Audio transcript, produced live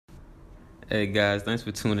Hey guys, thanks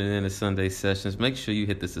for tuning in to Sunday Sessions. Make sure you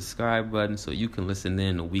hit the subscribe button so you can listen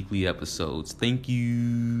in to weekly episodes. Thank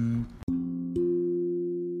you.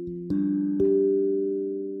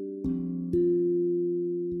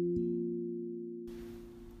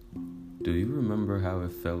 Do you remember how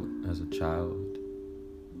it felt as a child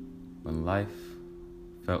when life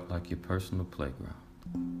felt like your personal playground?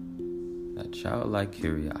 That childlike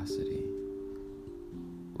curiosity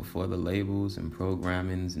before the labels and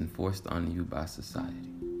programmings enforced on you by society.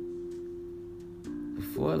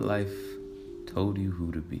 Before life told you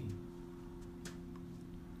who to be.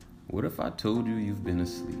 What if I told you you've been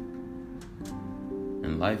asleep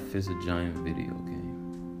and life is a giant video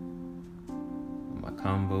game? My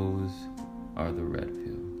combos are the red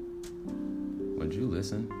pill. Would you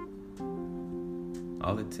listen?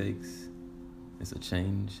 All it takes is a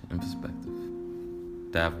change in perspective.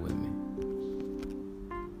 Dive with me.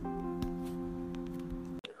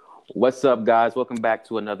 What's up, guys? Welcome back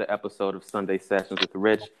to another episode of Sunday Sessions with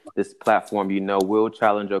Rich. This platform, will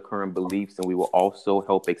challenge your current beliefs, and we will also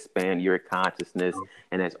help expand your consciousness.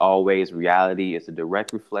 And as always, reality is a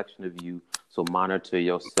direct reflection of you, so monitor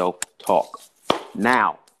your self-talk.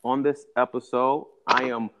 Now, on this episode, I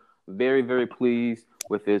am very, very pleased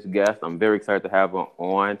with this guest. I'm very excited to have her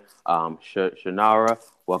on. Shanara,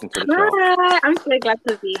 welcome to the show. Hi, I'm so glad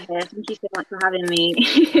to be here. Thank you so much for having me.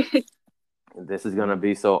 This is gonna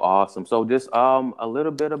be so awesome. So just a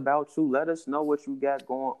little bit about you. Let us know what you got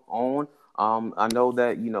going on. I know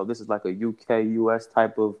that this is like a UK US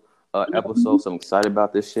type of episode, so I'm excited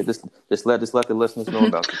about this shit. Just let the listeners know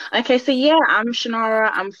about you. Okay, so yeah, I'm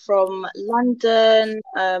Shanara. I'm from London,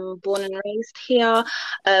 born and raised here.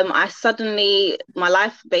 My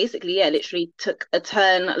life basically, literally took a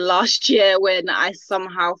turn last year when I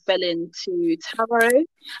somehow fell into tarot,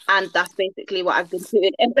 and that's basically what I've been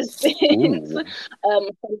doing ever since.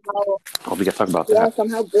 Hope we can talk about that.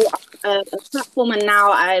 Somehow built up a platform, and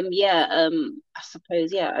now I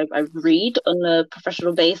suppose, I read on a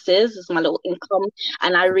professional basis as my little income.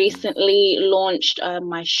 And I recently launched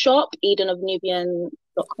my shop,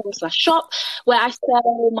 edenofnubian.com/shop, where I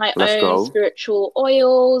sell my own spiritual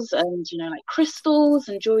oils and, like crystals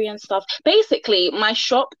and jewelry and stuff. Basically, my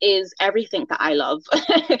shop is everything that I love. Maybe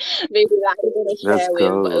that I want to share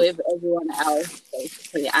with everyone else,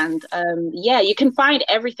 basically. And you can find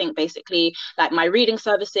everything, basically, like my reading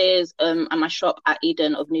services and my shop at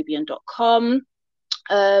edenofnubian.com.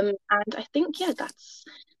 And I think that's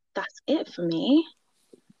it for me.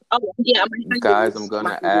 Oh yeah, my guys, I'm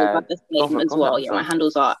gonna add the same as well. Yeah, my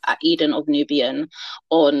handles are at Eden of Nubian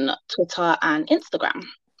on Twitter and Instagram.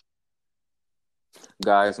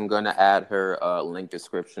 Guys, I'm gonna add her link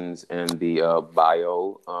descriptions in the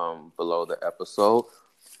bio below the episode.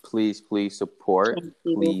 Please support.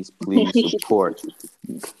 Please support.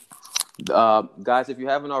 Guys, if you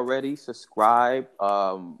haven't already, subscribe,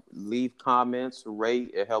 leave comments,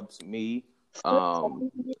 rate. It helps me,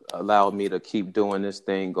 allow me to keep doing this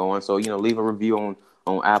thing going. So, leave a review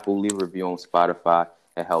on Apple, leave a review on Spotify.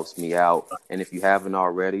 It helps me out. And if you haven't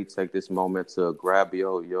already, take this moment to grab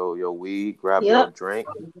your weed, grab your drink.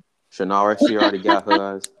 Shanara, she already got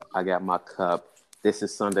hers. I got my cup. This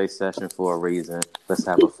is Sunday Session for a reason. Let's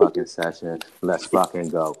have a fucking session. Let's fucking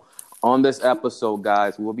go. On this episode,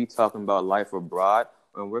 guys, we'll be talking about life abroad,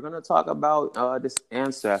 and we're going to talk about this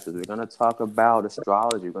ancestors. We're going to talk about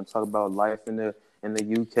astrology. We're going to talk about life in the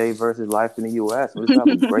UK versus life in the US. We're going to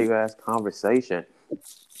have a great-ass conversation.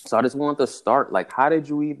 So I just wanted to start, how did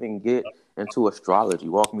you even get into astrology?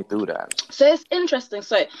 Walk me through that. So it's interesting.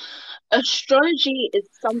 So astrology is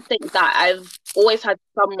something that I've always had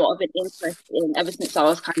somewhat of an interest in ever since I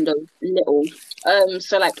was kind of little.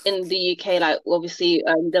 So in the UK, obviously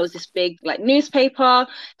there was this big newspaper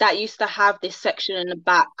that used to have this section in the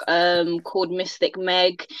back called Mystic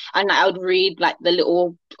Meg, and I would read the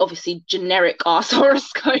little, obviously generic ass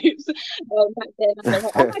horoscopes back then. And I was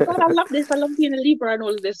like, oh my god, I love this, I love being a Libra and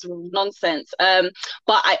all of this nonsense. But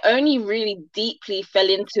I only really deeply fell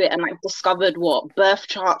into it and discovered what birth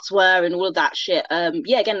charts were and all of that shit.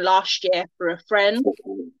 Again last year for a friend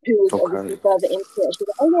who was obviously further into it. She was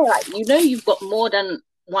like, oh yeah, you've got more than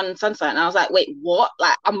one sun sign. And I was like, wait, what?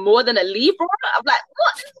 I'm more than a Libra? I'm like,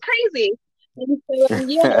 what? This is crazy. And so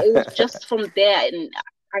it was just from there, and I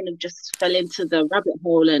kind of just fell into the rabbit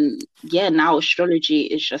hole. And now astrology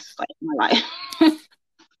is just my life.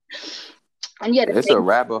 And it's a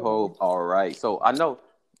rabbit hole. All right. So I know.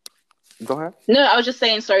 Go ahead. No, I was just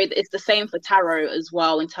saying, sorry, it's the same for tarot as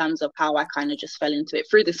well in terms of how I kind of just fell into it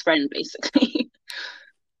through this friend, basically.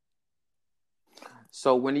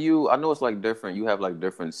 So when I know it's like different. You have like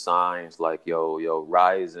different signs, like yo,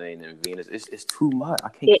 rising and Venus. It's too much. I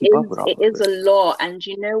can't keep up with all It of is it. a lot, and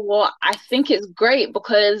you know what? I think it's great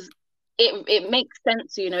because it makes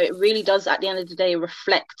sense, you know, it really does at the end of the day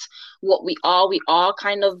reflect what we are. We are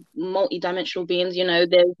kind of multi-dimensional beings, you know,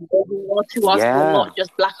 there's more to us, we're not Yeah,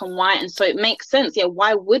 just black and white. And so it makes sense. Yeah,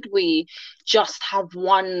 why would we just have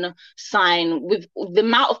one sign with the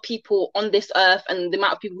amount of people on this earth and the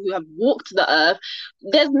amount of people who have walked the earth?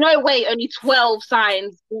 There's no way only 12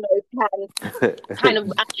 signs, you know, can kind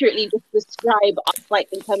of accurately just describe us, like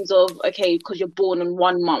in terms of, okay, because you're born in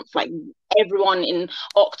 1 month, like everyone in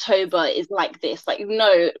October is like this. Like,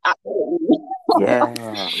 no, absolutely.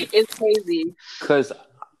 yeah. It's crazy. Because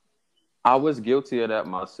I was guilty of that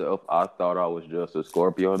myself. I thought I was just a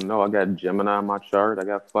Scorpio. No, I got Gemini on my chart. I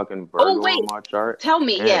got fucking Oh, Virgo on wait, my chart. tell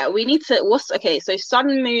me, And yeah, we need to, okay, so sun,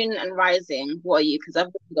 moon, and rising, what are you? Because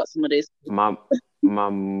I've got some of those. my my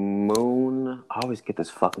moon, I always get this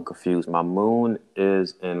fucking confused. My moon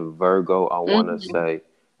is in Virgo, I want to Mhm. say.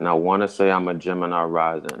 And I want to say I'm a Gemini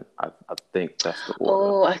rising. I think that's the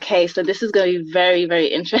order. Oh, okay, so this is going to be very, very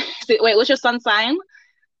interesting. Wait, what's your sun sign?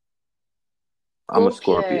 I'm a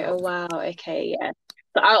Scorpio. Oh Scorpio. wow. Okay, yeah.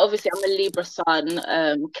 So obviously I'm a Libra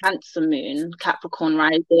sun, Cancer moon, Capricorn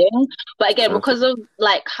rising. But again, because Cancer. of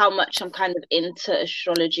like how much I'm kind of into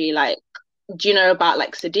astrology, like do you know about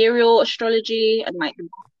like sidereal astrology and like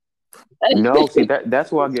No, see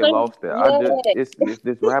that's where I get so lost at. I just yeah, it's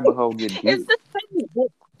this rabbit hole get it's deep. the same.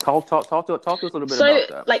 Talk to us a little bit So about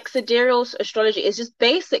that. like sidereal astrology is just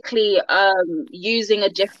basically using a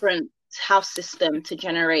different house system to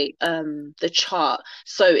generate the chart.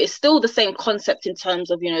 So it's still the same concept in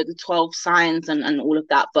terms of, you know, the 12 signs and all of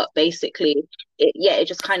that, but basically it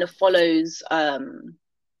just kind of follows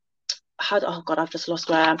oh god, I've just lost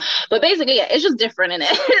where I am. But basically, yeah, it's just different in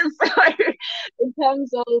it. So in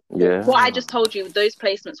terms of what I Yeah. just told you, those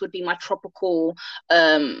placements would be my tropical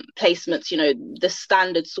placements, you know, the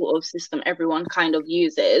standard sort of system everyone kind of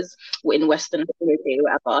uses in Western astrology or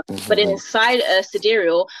whatever. But Hmm. inside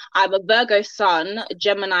sidereal, I'm a Virgo sun,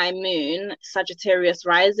 Gemini moon, Sagittarius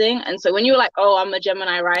rising. And so when you're like, oh, I'm a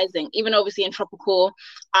Gemini rising, even obviously in tropical,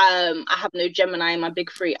 I have no Gemini in my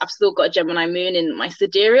big three. I've still got a Gemini moon in my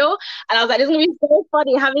sidereal. And I was like, this is gonna be so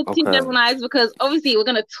funny having two Okay. Geminis because obviously we're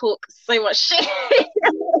gonna talk so much shit.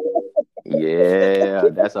 Yeah,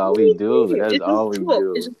 that's all we do. That's It's just all we talk.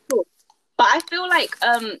 It's do. just talk. But I feel like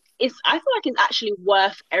it's actually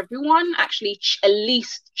worth everyone actually at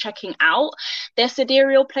least checking out their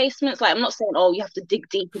sidereal placements. Like I'm not saying, oh, you have to dig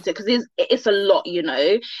deep into it because it's a lot, you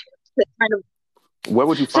know. To kind of Where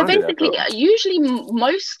would you so find it at basically, though? usually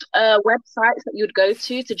most websites that you'd go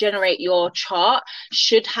to generate your chart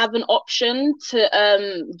should have an option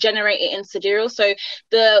to generate it in sidereal. So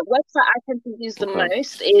the website I tend to use the Okay.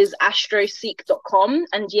 most is astroseek.com.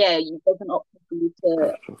 And yeah, there's an option for you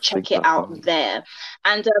to check it out Astroseek.com. there.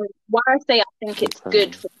 And why I say I think it's Okay.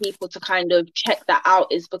 good for people to kind of check that out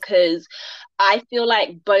is because I feel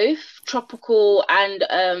like both tropical and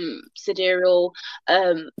sidereal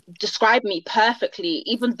describe me perfectly,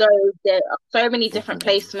 even though there are so many different Hmm.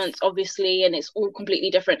 placements, obviously, and it's all completely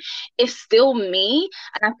different. It's still me,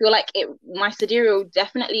 and I feel like my sidereal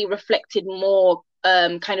definitely reflected more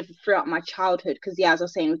kind of throughout my childhood because yeah, as I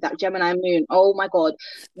was saying with that Gemini moon, oh my god,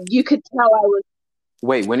 you could tell I was.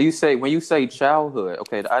 Wait, when you say childhood,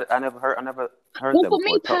 okay, I never heard Well, that for before.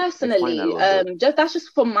 me Explain that a personally, little bit. that's just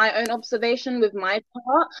from my own observation with my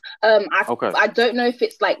part. Okay. I don't know if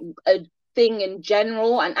it's like a thing in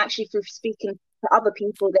general, and actually through speaking to other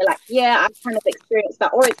people, they're like, yeah, I kind of experienced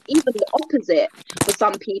that, or it's even the opposite. For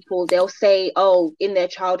some people, they'll say, oh, in their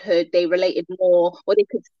childhood they related more, or they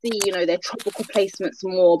could see, you know, their tropical placements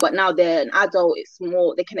more, but now they're an adult, it's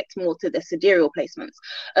more they connect more to their sidereal placements.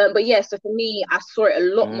 But yeah, so for me, I saw it a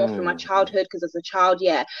lot more through my Mm. childhood because as a child,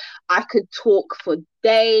 yeah, I could talk for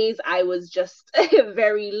days. I was just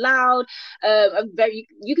very loud.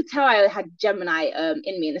 You could tell I had Gemini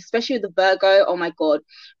in me, and especially with the Virgo. Oh my God,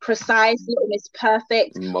 precise, little Miss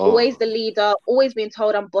Perfect, always Oh. the leader, always being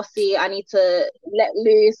told I'm bossy. I need to let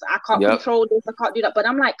loose. I can't Yep. control this. I can't do that. But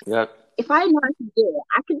I'm like, Yep. if I know I can do it,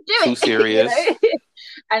 I can Too do it, you serious. know.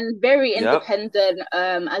 And very Yep. independent.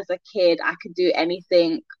 As a kid, I could do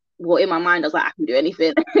anything well, in my mind, I was like, I can do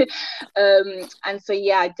anything. And so,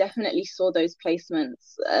 yeah, I definitely saw those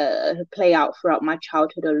placements play out throughout my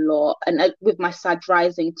childhood a lot. And with my Sad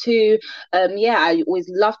Rising too, yeah, I always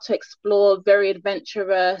loved to explore, very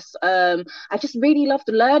adventurous. I just really loved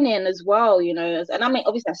learning as well, you know. And I mean,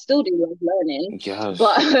 obviously, I still do love learning, Yes.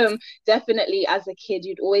 but definitely as a kid,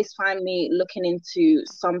 you'd always find me looking into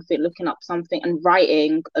something, looking up something, and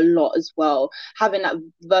writing a lot as well. Having that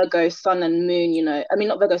Virgo sun and moon, you know, I mean,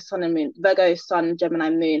 not Virgo sun and moon, Virgo sun, Gemini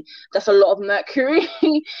moon. That's a lot of Mercury.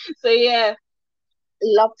 So yeah,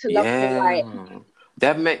 love to write. Yeah.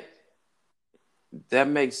 That make that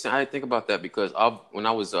makes sense. I didn't think about that because when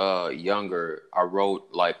I was younger, I wrote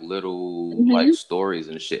like little like Mm-hmm. stories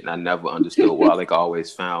and shit, and I never understood why. Like I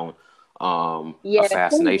always found a Yeah.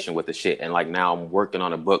 fascination with the shit, and like now I'm working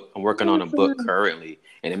on a book. I'm working on a book currently,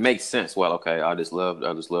 and it makes sense. Well, okay, I just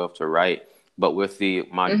love to write, but with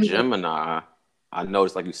my Mm-hmm. Gemini, I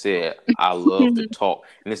noticed, like you said, I love to talk,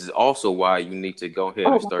 and this is also why you need to go ahead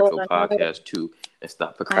Oh and my start God, your I know. podcast too, and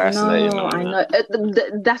stop procrastinating on I that. know.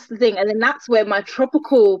 That's the thing, and then that's where my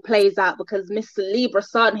tropical plays out because Mr. Libra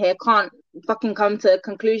Sun here can't fucking come to a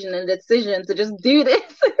conclusion and a decision to just do this.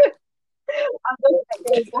 I'm just like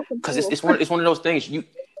going back and Because forth. it's one of those things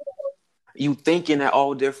you thinking at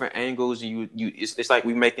all different angles. It's like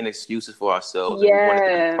we making excuses for ourselves and we want it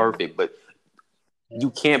to be Yeah. perfect, but you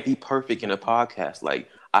can't be perfect in a podcast. Like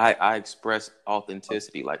I express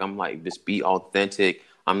authenticity. Like I'm like, just be authentic.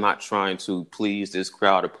 I'm not trying to please this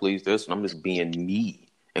crowd or please this one. I'm just being me.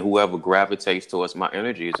 And whoever gravitates towards my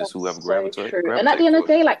energy is just whoever So true. And at the gravitates end of the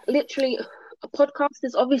towards day, it. like literally, a podcast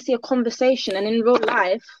is obviously a conversation, and in real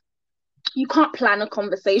life, you can't plan a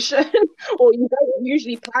conversation, or you don't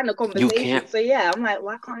usually plan a You conversation. can't. So yeah, I'm like,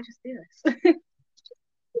 why can't I just do this?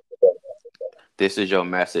 This is your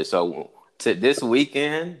message. So to this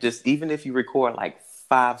weekend, just even if you record like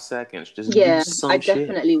 5 seconds, just do Yeah, I some shit.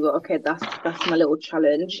 definitely will. Okay, that's my little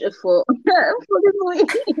challenge for for this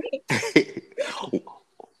week.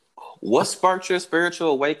 What sparked your spiritual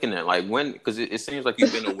awakening? Like when? Because it seems like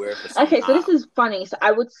you've been aware for some Okay, so this time. is funny. So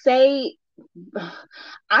I would say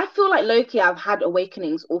I feel like Loki, I've had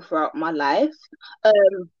awakenings all throughout my life.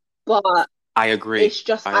 But I agree. it's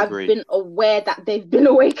just I I've agree. been aware that they've been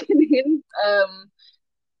awakenings.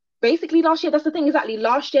 Basically last year, that's the thing, exactly.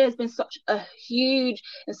 Last year has been such a huge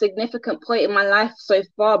and significant point in my life so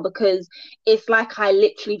far because it's like I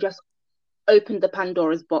literally just opened the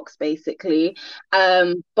Pandora's box basically.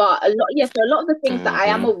 But a lot, yeah, so a lot of the things that I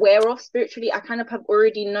am Mm-hmm. aware of spiritually, I kind of have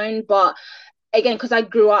already known, but again, because I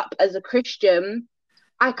grew up as a Christian,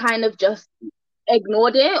 I kind of just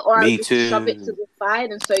ignored it or I would Me just shove it to too. the side.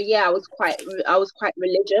 And so yeah, I was quite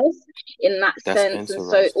religious in that That's sense. And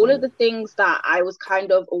so all of interesting. the things that I was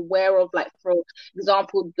kind of aware of, like for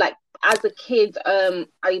example, like as a kid, I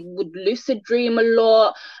would lucid dream a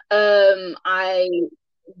lot. I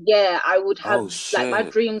yeah, I would have Oh like my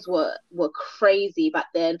shit. dreams were crazy back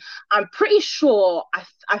then. I'm pretty sure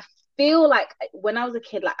I feel like when I was a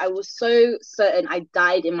kid, like I was so certain I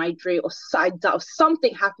died in my dream or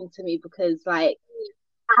something happened to me because like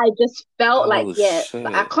I just felt like, Oh yeah,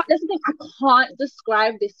 I shit. can't, that's the thing, I can't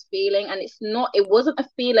describe this feeling. And it wasn't a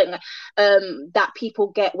feeling that people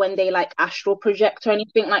get when they like astral project or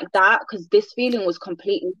anything like that, because this feeling was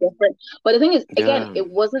completely different. But the thing is, again, Yeah. it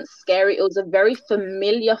wasn't scary. It was a very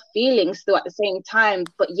familiar feeling still at the same time.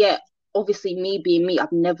 But yeah, obviously me being me,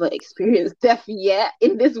 I've never experienced death yet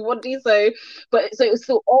in this body. So it was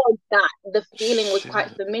so odd that the feeling was quite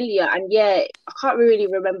Shit. familiar. And yeah, I can't really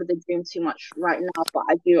remember the dream too much right now, but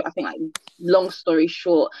I do. I think, like, long story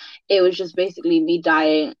short, it was just basically me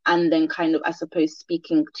dying and then kind of, I suppose,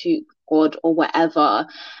 speaking to God or whatever.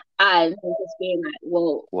 And him just being like,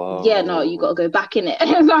 well, yeah, no, you got to Whoa. go back in it.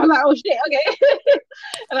 And so I'm like, oh shit, okay.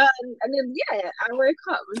 And then, yeah, I woke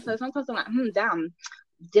up. And so sometimes I'm like, damn,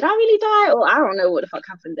 did I really die? Or I don't know what the fuck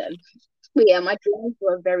happened then. But yeah, my dreams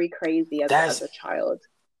were very crazy as That's a child.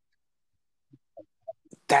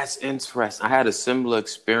 That's interesting. I had a similar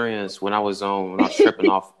experience when I was tripping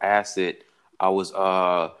off acid. I was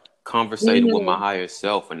conversating with my Mm, higher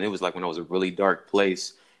self, and it was like when I was in a really dark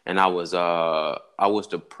place, and I was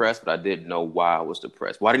depressed, but I didn't know why I was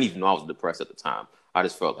depressed. Well, I didn't even know I was depressed at the time. I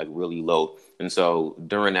just felt like really low, and so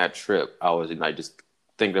during that trip, I was like just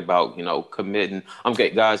thinking about committing.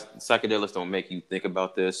 Okay, guys, psychedelics don't make you think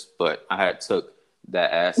about this, but I had took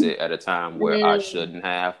that acid at a time where I mm, shouldn't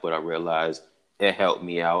have, but I realized it helped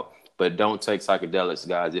me out. But don't take psychedelics,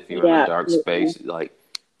 guys, if you're in a yeah, dark absolutely. space. Like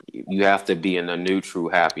you have to be in a neutral,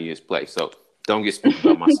 happiest place. So don't get spooked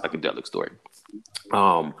about my psychedelic story.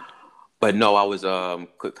 Um, But no, I was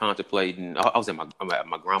contemplating. I was I'm at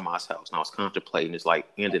my grandma's house, and I was contemplating just like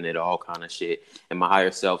ending it all kind of shit. And my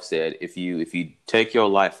higher self said, if you take your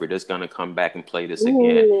life, we're just gonna come back and play this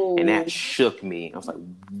again. And Ooh, that shook me. I was like,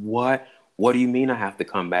 what? What do you mean I have to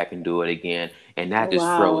come back and do it again? And that just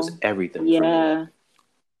froze wow. everything for me. Yeah,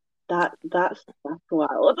 that's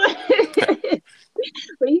wild. What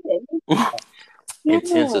do you think? Yeah.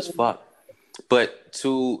 Intense as fuck. But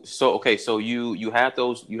so you had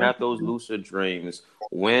those lucid dreams.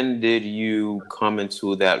 When did you come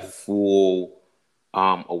into that full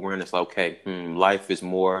awareness? Like, okay, life is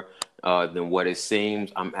more than what it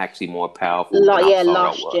seems. I'm actually more powerful than I Yeah, thought I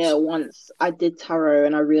last year was. once I did tarot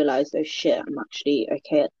and I realized, oh shit, I'm actually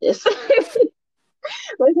okay at this.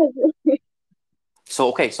 Because- So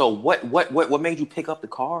okay, so what made you pick up the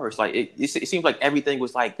cars? Like it seems like everything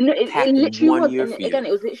was like No, it packed in literally one was, year and for again, you.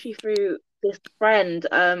 it was literally through this friend.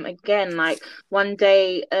 Again, like one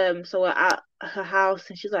day, so we're at her house,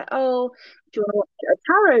 and she's like, "Oh, do you want to watch a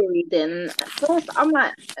tarot reading?" At first, I'm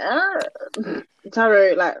like,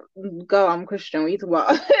 tarot, like, go, I'm Christian. What are you talking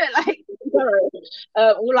about? Like tarot.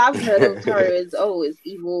 All I've heard of tarot is, oh, it's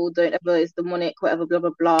evil. Don't ever, it's demonic. Whatever, blah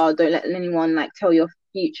blah blah. Don't let anyone like tell your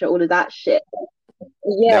future. All of that shit.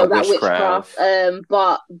 Yeah, That that witchcraft. witchcraft.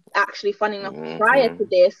 But actually, funny enough, prior to Hmm.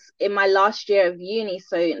 this, in my last year of uni,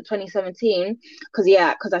 so in 2017,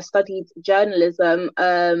 because I studied journalism,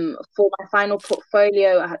 for my final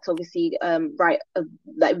portfolio, I had to obviously write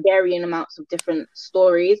like varying amounts of different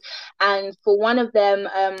stories, and for one of them,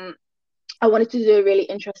 I wanted to do a really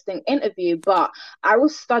interesting interview, but I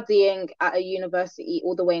was studying at a university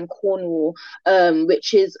all the way in Cornwall,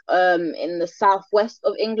 which is in the southwest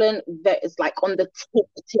of England. That is like on the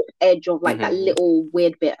tip edge of like that Hmm. little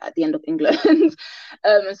weird bit at the end of England.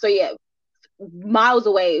 So yeah, miles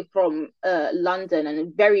away from London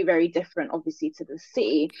and very, very different, obviously, to the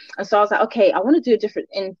city. And so I was like, okay, I want to do a different,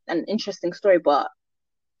 an interesting story, but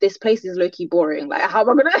this place is low key boring. Like, how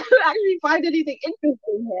am I gonna actually find anything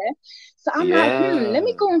interesting here? So I'm like, let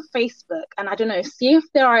me Yeah. go on Facebook and I don't know, see if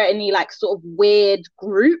there are any like sort of weird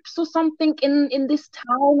groups or something in this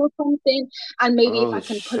town or something, and maybe if I Oh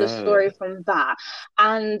can pull a story shit. from that.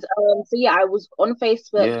 And so yeah, I was on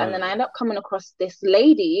Facebook, and Yeah. then I ended up coming across this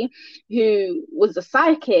lady who was a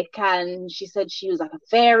psychic, and she said she was like a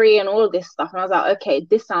fairy and all of this stuff. And I was like, okay,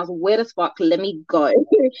 this sounds weird as fuck. Let me go.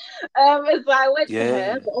 So I went to her,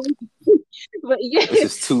 Yeah. but yeah, This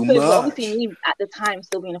is too but obviously much. me at the time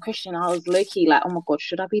still being a Christian, I was low key like, oh my God,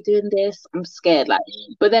 should I be doing this? I'm scared. Like,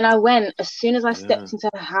 but then I went, as soon as I Yeah. stepped into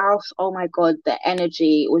the house, oh my God, the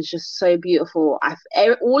energy was just so beautiful.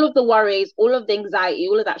 All of the worries, all of the anxiety,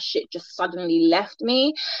 all of that shit just suddenly left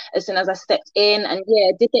me as soon as I stepped in, and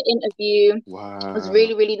yeah, did the interview. It was Wow.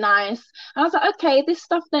 really, really nice. And I was like, okay, this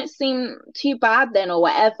stuff don't seem too bad then, or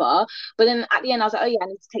whatever. But then at the end, I was like, oh yeah, I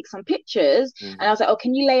need to take some pictures. And I Hmm. was like, oh,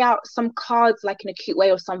 can you lay out some cards like in a cute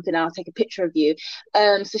way or something? And I'll take a picture of you.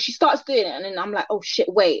 So she starts doing it, and then I'm like, oh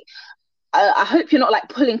shit, wait. I hope you're not like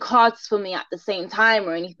pulling cards for me at the same time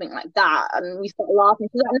or anything like that. And we start laughing.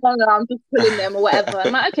 She's like, no, no, I'm just pulling them or whatever. And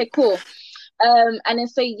I'm like, okay, cool. And then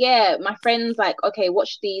so yeah, my friends like, okay,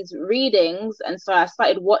 watch these readings, and so I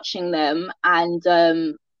started watching them, and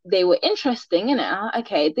they were interesting, you know.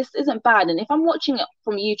 Okay, this isn't bad, and if I'm watching it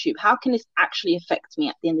from YouTube, how can this actually affect me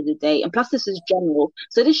at the end of the day? And plus, this is general,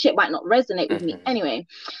 so this shit might not resonate with me Hmm. anyway.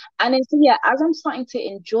 And then so yeah, as I'm starting to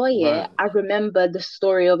enjoy it, Right. I remember the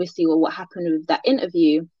story, obviously, or what happened with that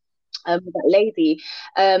interview, with that lady.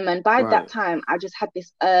 And by that Right. time, I just had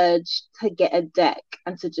this urge to get a deck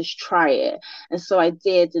and to just try it. And so I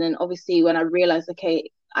did. And then obviously, when I realized, okay,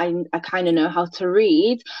 I kind of know how to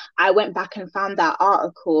read, I went back and found that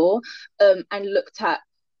article, and looked at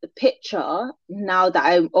the picture now that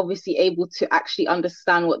I'm obviously able to actually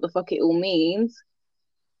understand what the fuck it all means.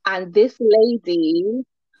 And this lady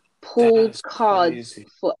pulled That's cards crazy.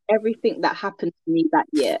 for everything that happened to me that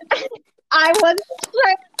year. I was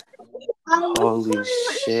I was Holy so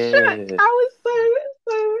shook. shit. I was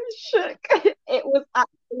so shook. It was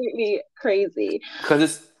absolutely crazy.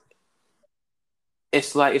 Because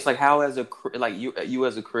it's like how as like you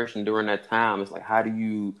as a Christian during that time, it's like how do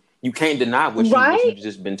you can't deny what you Right?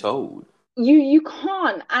 just been told. You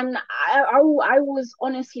can't. And I was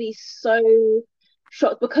honestly so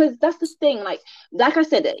shocked, because that's the thing, like I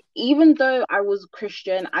said, even though I was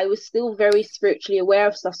Christian, I was still very spiritually aware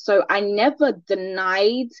of stuff, so I never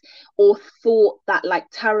denied or thought that like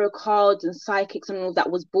tarot cards and psychics and all that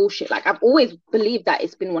was bullshit. Like, I've always believed that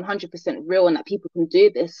it's been 100% real and that people can do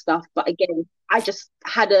this stuff, but again, I just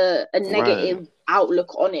had a Right. negative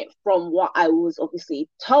outlook on it from what I was obviously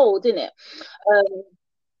told in it.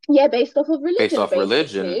 Yeah, based off of Based religion, off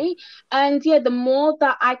religion. basically. And yeah, the more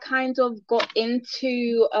that I kind of got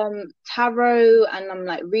into tarot, and I'm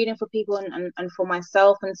like reading for people, and for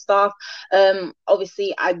myself and stuff,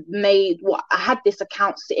 obviously I had this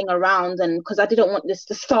account sitting around, and because I didn't want this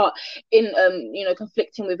to start in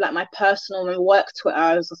conflicting with like my personal and work Twitter,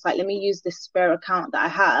 I was just like, let me use this spare account that I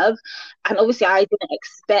have. And obviously I didn't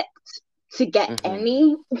expect to get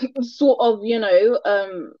any sort of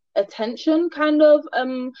attention kind of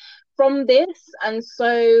from this. And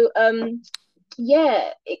so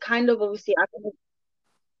yeah, it kind of obviously I kind of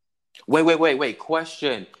Wait.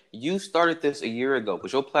 Question. You started this a year ago,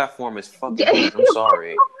 but your platform is fucking yeah. huge. I'm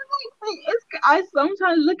sorry. I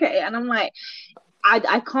sometimes look at it and I'm like,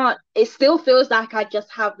 I can't, it still feels like I just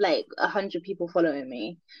have like 100 people following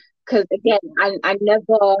me, because again I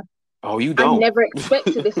never Oh, you I don't. never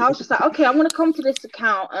expected this. I was just like, okay, I'm gonna come to this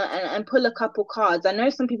account and pull a couple cards. I know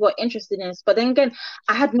some people are interested in this, but then again,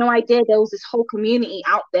 I had no idea there was this whole community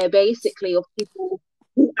out there, basically, of people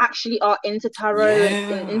who actually are into tarot and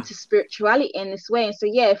Yeah. into spirituality in this way. And so,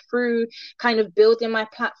 yeah, through kind of building my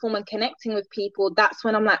platform and connecting with people, that's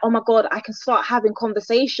when I'm like, oh my God, I can start having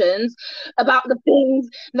conversations about the things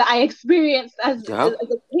that I experienced as Yep. a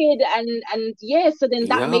kid. And yeah, so then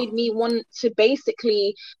that Yep. made me want to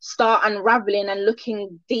basically start unraveling and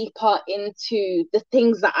looking deeper into the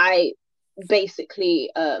things that I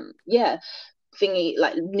basically thingy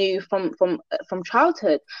like knew from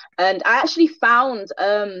childhood. And I actually found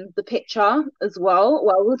the picture as well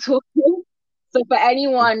while we were talking. So for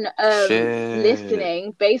anyone Shit.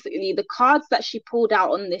 listening, basically the cards that she pulled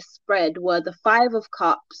out on this spread were the Five of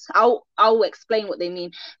Cups. I'll explain what they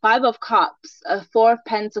mean. Five of Cups, Four of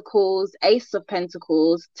Pentacles, Ace of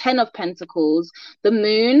Pentacles, Ten of Pentacles, the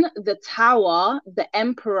Moon, the Tower, the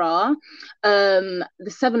Emperor, the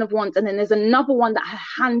Seven of Wands, and then there's another one that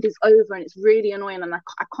her hand is over, and it's really annoying, and I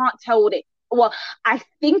can't tell what it. Well, I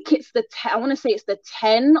think it's I want to say it's the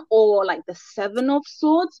 10 or like the Seven of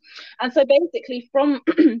Swords. And so basically from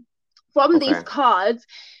from these Okay. cards,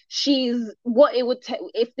 she's what it would take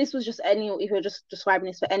if this was just any if you're just describing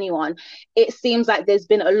this for anyone, it seems like there's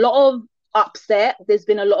been a lot of upset, there's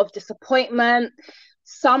been a lot of disappointment,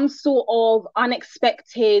 some sort of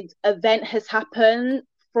unexpected event has happened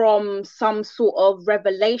from some sort of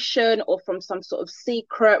revelation or from some sort of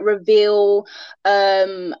secret reveal,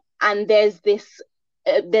 and there's this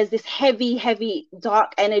heavy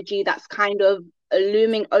dark energy that's kind of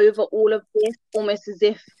looming over all of this, almost as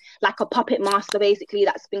if like a puppet master basically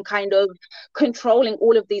that's been kind of controlling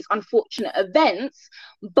all of these unfortunate events.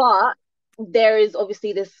 But there is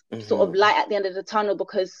obviously this sort of light at the end of the tunnel,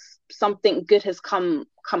 because something good has come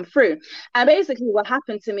through. And basically what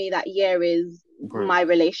happened to me that year is Right. my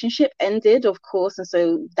relationship ended, of course, and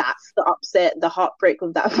so that's the upset, the heartbreak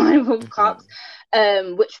of that Five of Cups,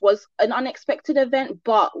 which was an unexpected event.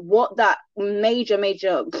 But what that major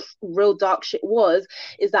real dark shit was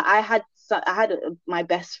is that I had my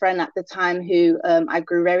best friend at the time who I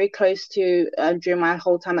grew very close to during my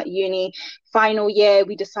whole time at uni. Final year,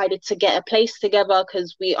 we decided to get a place together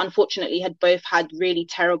because we unfortunately had both had really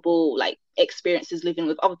terrible like experiences living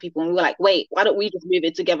with other people, and we were like, wait, why don't we just move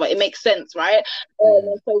it together? It makes sense, right?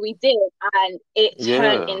 So we did, and it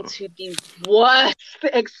turned Yeah. into the worst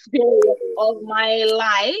experience of my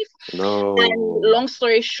life. And No. long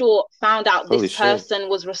story short, found out Holy this shit. person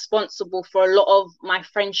was responsible for a lot of my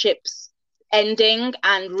friendships ending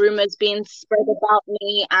and rumors being spread about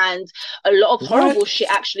me, and a lot of horrible What? shit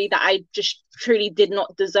actually that I just truly did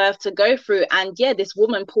not deserve to go through. And yeah, this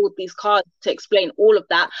woman pulled these cards to explain all of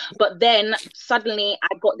that. But then suddenly I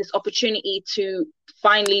got this opportunity to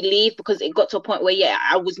finally leave, because it got to a point where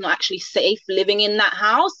I was not actually safe living in that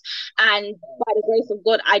house. And by the grace of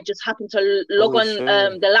God, I just happened to log Holy on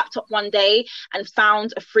shit. the laptop one day and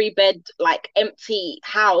found a 3-bed like empty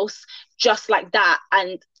house just like that,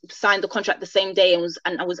 and signed the contract the same day,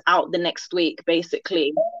 and I was out the next week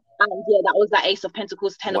basically. And yeah, that was that Ace of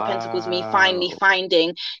Pentacles, Ten of Pentacles, me finally Wow.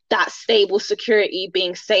 finding that stable security,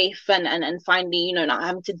 being safe, and finally, not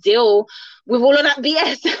having to deal with all of that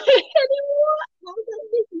BS anymore.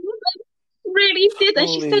 This woman really did, and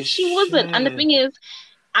she Holy said she wasn't. And the shit. thing is,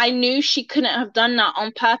 I knew she couldn't have done that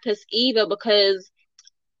on purpose either, because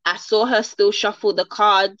I saw her still shuffle the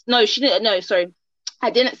cards. No, she didn't. No, sorry. I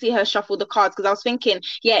didn't see her shuffle the cards, because I was thinking,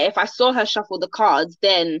 yeah, if I saw her shuffle the cards,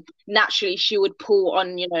 then naturally she would pull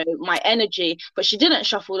on, my energy. But she didn't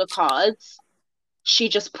shuffle the cards. She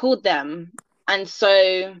just pulled them. And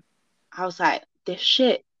so I was like, this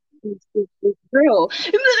shit is real.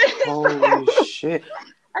 Holy shit.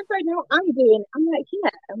 I don't know what I'm doing. I'm like, yeah,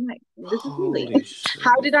 I'm like, this is easy. Holy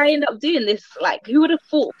How shit. did I end up doing this? Like, who would have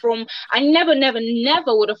thought I never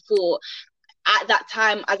would have thought at that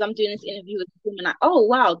time as I'm doing this interview with the woman, like, oh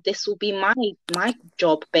wow, this will be my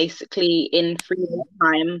job basically in 3 years'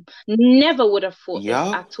 time. Never would have thought this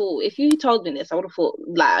Yeah. at all. If you told me this, I would have thought,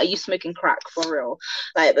 like, are you smoking crack for real?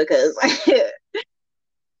 Like, because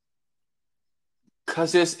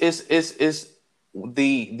Cause it's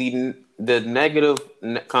the negative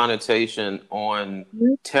connotation on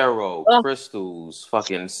tarot, oh, crystals,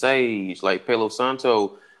 fucking sage, like Palo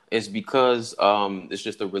Santo is because it's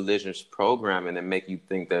just a religious programming that make you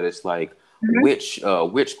think that it's like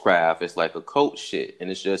witchcraft, it's like occult shit, and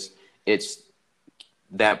it's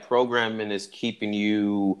that programming is keeping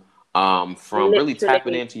you from really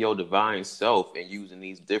tapping literally into your divine self and using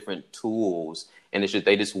these different tools. And it's just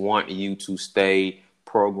they just want you to stay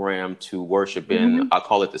programmed to worship in, mhm, I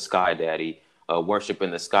call it the sky daddy,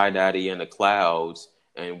 worshiping the sky daddy in the clouds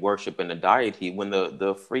and worshiping the deity when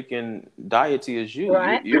the freaking deity is you. You're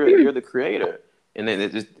right, you're you're the creator, and then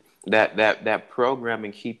it just that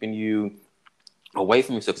programming keeping you away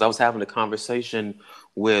from yourself. Because I was having a conversation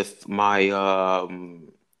with my, I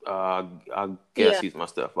guess yeah, he's my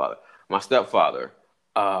stepfather. My stepfather,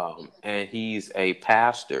 and he's a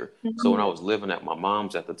pastor. So when I mhm, was living at my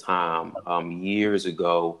mom's at the time, years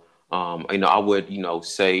ago, I would,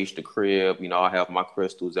 sage the crib. I have my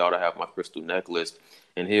crystals out. I have my crystal necklace,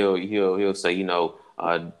 and he'll say,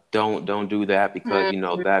 don't do that because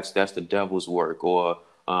mhm. that's the devil's work, or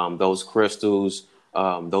those crystals.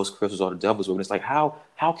 Those crystals are the devil's work. And it's like how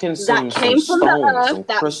can That some came from the stones, earth some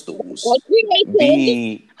that crystals God created.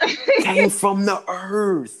 be came from the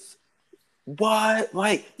earth? What?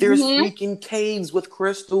 Like there's Hmm. freaking caves with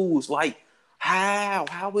crystals. Like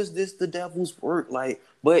how is this the devil's work? Like,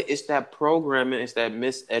 but it's that programming, it's that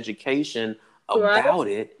miseducation Right. about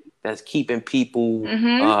it that's keeping people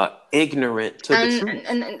Hmm. ignorant to the And, truth.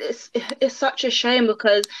 and and it's such a shame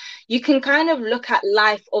because you can kind of look at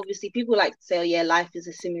life. Obviously, people like to say, "Oh, yeah, life is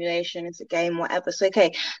a simulation, it's a game, whatever." So,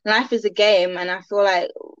 okay, life is a game, and I feel like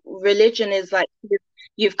religion is like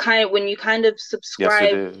you've kind of when you kind of Yes, it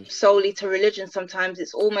subscribe is. solely to religion, sometimes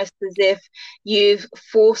it's almost as if you've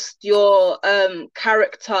forced your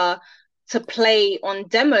character to play on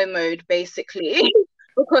demo mode, basically.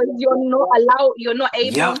 Because you're not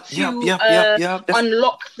able Yep, yep, to yep, yep, yep. That's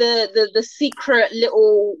unlock the secret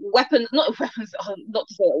little weapons, not weapons, not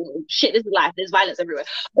to say, oh, shit, this is life, there's violence everywhere.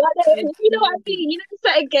 But you know what I mean? You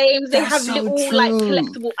know, certain games, they that's have so little like true.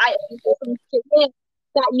 collectible items or some shit there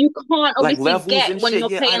that you can't Like obviously levels get and when shit. you're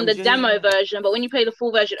Yeah, playing the items. Yeah, yeah, demo yeah. version. But when you play the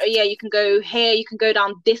full version, oh yeah, you can go here, you can go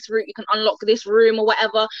down this route, you can unlock this room or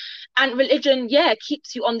whatever. And religion, yeah,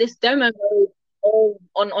 keeps you on this demo mode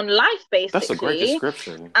on life That's a great basically.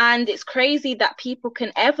 description. And it's crazy that people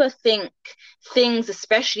can ever think things,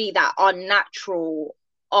 especially that are natural,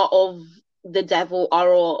 are of the devil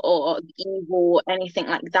or evil, anything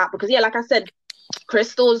like that. Because yeah, like I said,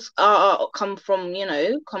 crystals are come from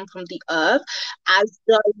the earth, as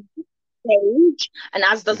does sage, and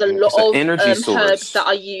as does a lot It's an of energy herbs that source.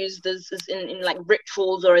 are used as in like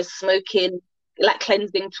rituals or as smoking, like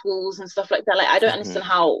cleansing tools and stuff like that. Like I don't understand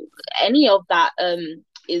Hmm. how any of that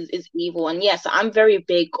is evil. And yes, I'm very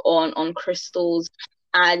big on crystals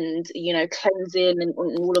and cleansing and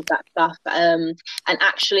all of that stuff. And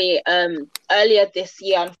actually earlier this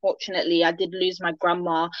year, unfortunately, I did lose my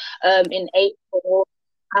grandma in April.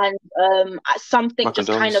 And My something just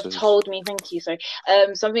kind of condolences. told me, thank you, sorry,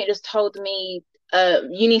 something just told me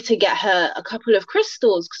you need to get her a couple of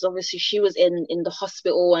crystals because obviously she was in the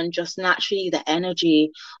hospital, and just naturally the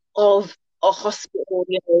energy of a hospital,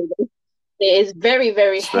 it is very,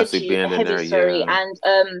 very Especially heavy, being in heavy, there, sorry. yeah.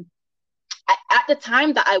 And at the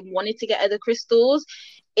time that I wanted to get her the crystals,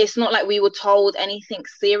 it's not like we were told anything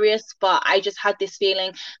serious, but I just had this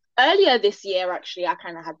feeling. Earlier this year, actually, I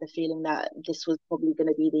kind of had the feeling that this was probably going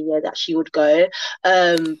to be the year that she would go.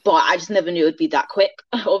 But I just never knew it would be that quick,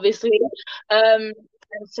 obviously. And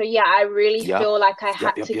so, yeah, I really Yep. feel like I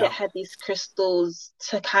had Yep, yep, to get yep. her these crystals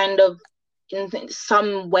to kind of in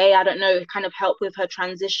some way, I don't know, kind of help with her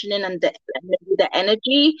transitioning and the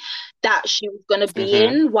energy that she was going to be Hmm.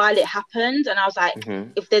 in while it happened. And I was like, Hmm.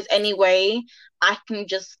 if there's any way I can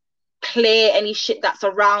just clear any shit that's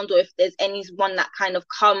around, or if there's anyone that kind of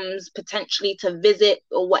comes potentially to visit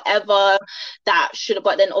or whatever, that should have.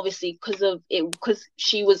 But then obviously because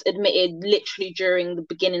she was admitted literally during the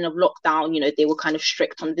beginning of lockdown, they were kind of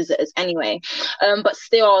strict on visitors anyway. But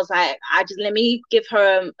still, I was like, I just let me give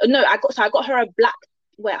her. No, I got her a black.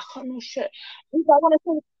 Wait, I can't know shit. I want to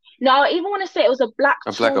say no. I even want to say it was a black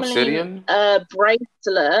A black tourmaline obsidian?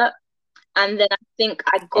 bracelet. and then I think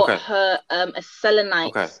I got Okay. her a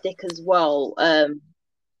selenite Okay. stick as well.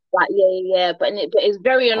 Like yeah, but it's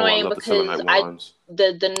very Oh, I annoying love the because selenite wands.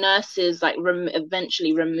 the nurses like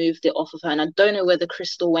eventually removed it off of her, and I don't know where the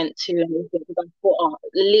crystal went to. And everything, because I thought, oh,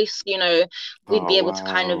 at least we'd Oh be able to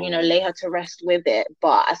kind of wow. lay her to rest with it.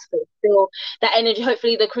 But I suppose still that energy.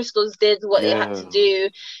 Hopefully, the crystals did what it had Yeah. to do,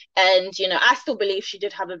 and I still believe she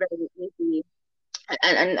did have a very easy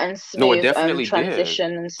and No, it smooth definitely did.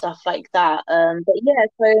 transition and stuff like that. But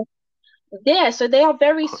so they are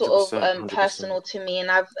very sort of 100%. 100%. personal to me, and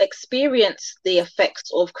I've experienced the effects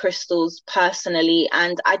of crystals personally.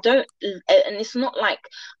 And it's not like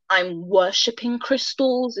I'm worshipping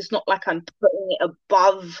crystals. It's not like I'm putting it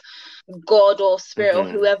above God or spirit or Mm-hmm.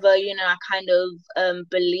 whoever I kind of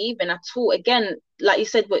believe in at all. Again, like you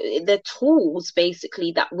said, they're tools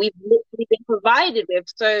basically that we've literally been provided with.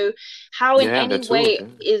 So, how in Yeah, any that too. way Yeah.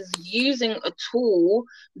 is using a tool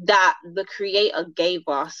that the creator gave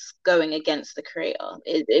us going against the creator?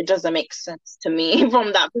 It doesn't make sense to me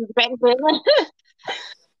from that perspective.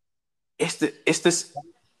 It's the it's this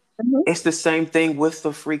Mhm. it's the same thing with the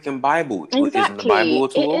freaking Bible. Isn't the Bible Exactly, a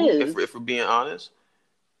it tool? is. If we're being honest,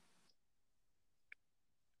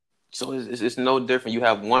 so it's no different. You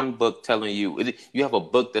have one book telling you you have a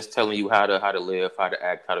book that's telling you how to live, how to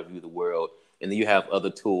act, how to view the world, and then you have other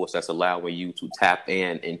tools that's allowing you to tap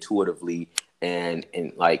in intuitively and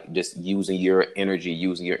like just using your energy,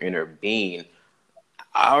 using your inner being.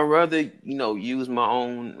 I'd rather use my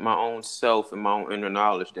own self and my own inner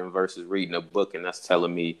knowledge than versus reading a book and that's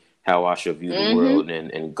telling me how I should view the Mm-hmm. world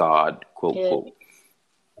and God, quote Yeah. quote.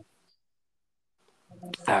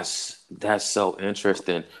 That's so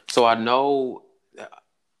interesting. So I know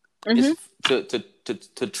Mm-hmm. it's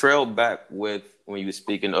to trail back with when you were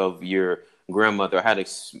speaking of your grandmother. I had a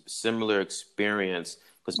similar experience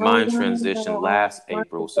because Oh mine transitioned wow. last My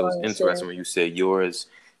April. So it's condolences. interesting when you said yours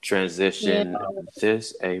Yeah. transitioned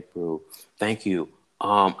this April. Thank you.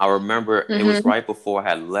 I remember it was Mm-hmm. right before I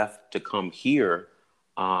had left to come here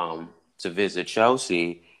to visit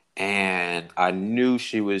Chelsea, and I knew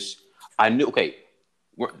she was. I knew okay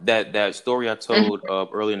that story I told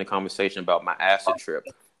early in the conversation about my acid trip.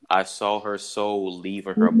 I saw her soul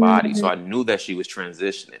leaving her body, so Mm-hmm. I knew that she was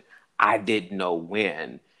transitioning. I didn't know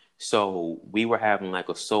when. So we were having like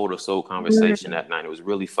a soul to soul conversation that night. It was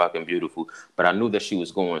really fucking beautiful. But I knew that she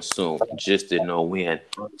was going soon, just didn't know when.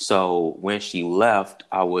 So when she left,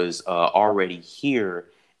 I was already here,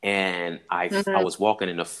 and I Mm-hmm. was walking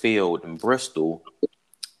in a field in Bristol,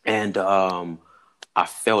 and I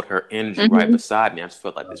felt her energy right Mm-hmm. beside me. I just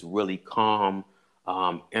felt like this really calm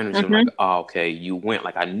energy. I'm like, Mm-hmm. oh, okay, you went.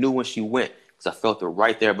 Like I knew when she went because I felt her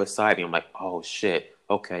right there beside me. I'm like, oh shit,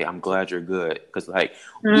 okay, I'm glad you're good. Because like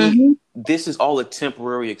Mm-hmm. this is all a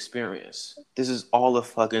temporary experience. This is all a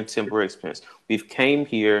fucking temporary experience. We've came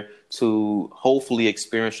here to hopefully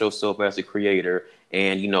experience yourself as a creator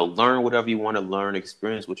and learn whatever you want to learn,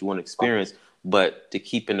 experience what you want to experience, but to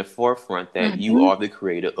keep in the forefront that you Mm-hmm. are the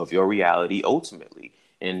creator of your reality ultimately.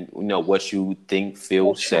 And what you think,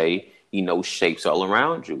 feel, So true. say, shapes all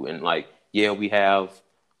around you. And like, yeah,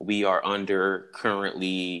 we are under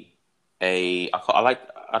currently I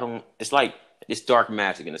don't it's like it's dark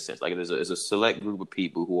magic in a sense. Like there's a select group of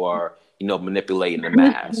people who are manipulating the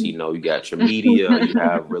mass. You got your media, you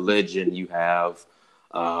have religion, you have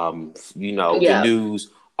the Yeah. news,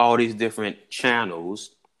 all these different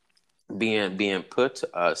channels being put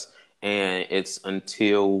to us, and it's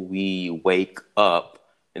until we wake up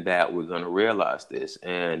that we're going to realize this.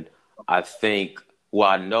 And I think, well,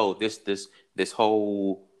 I know this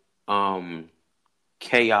whole um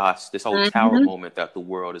chaos, this whole tower Mm-hmm. moment that the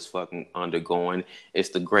world is fucking undergoing. It's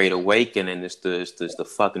the great awakening. It's the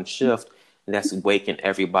fucking shift that's waking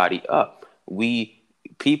everybody up. We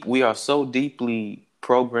are so deeply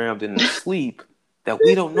programmed into sleep that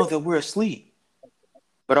we don't know that we're asleep.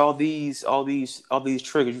 But all these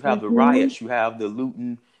triggers, you have the Mm-hmm. riots, you have the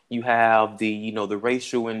looting, you have the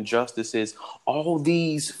racial injustices, all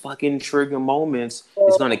these fucking trigger moments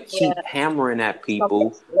is gonna Yeah. keep hammering at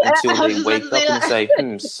people Something's, until I they was just about to wake say up and that. say,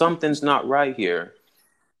 something's not right here.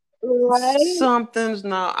 Right? Something's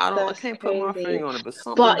not I That's can't put my crazy. finger on it, but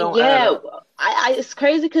something But don't add yeah, up. it's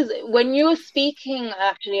crazy because when you were speaking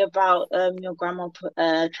actually about your grandma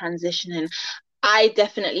transitioning, I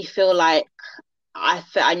definitely feel like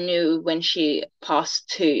I knew when she passed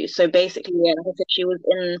too. So basically, yeah, like I said, she was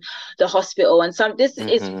in the hospital, and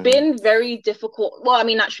it's Mm-hmm. been very difficult. Well, I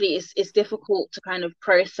mean, actually, it's difficult to kind of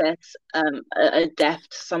process a death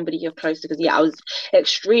to somebody you're close to. Because yeah, I was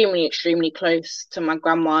extremely close to my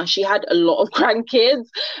grandma. She had a lot of grandkids,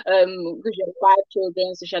 because she had 5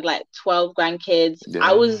 children, so she had like 12 grandkids.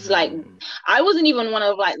 I was like, I wasn't even one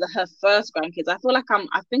of like her first grandkids. I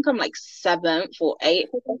think I'm like 7th or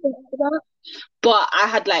 8th or something like that. But I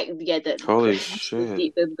had like, yeah, Holy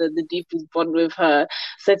shit. the deepest bond with her.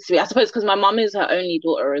 So to me, I suppose because my mum is her only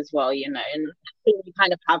daughter as well, you know, and you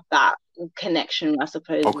kind of have that connection, I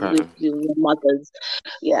suppose, Okay. with your mother's,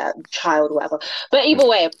 yeah, child, whatever. But either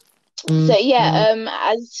way, so yeah,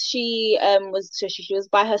 as she she was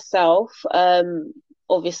by herself,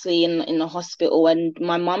 obviously in the hospital, and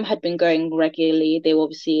my mum had been going regularly. They were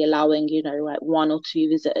obviously allowing, you know, like 1 or 2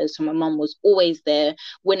 visitors, so my mum was always there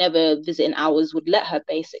whenever visiting hours would let her,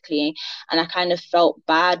 basically. And I kind of felt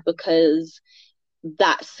bad because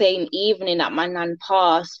that same evening that my nan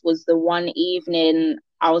passed was the one evening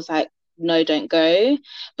I was like, no, don't go,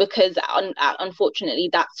 because unfortunately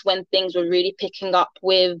that's when things were really picking up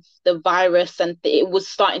with the virus, and it was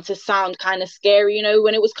starting to sound kind of scary, you know,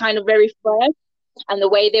 when it was kind of very fresh, and the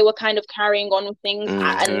way they were kind of carrying on with things.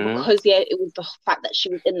 And because yeah, it was the fact that she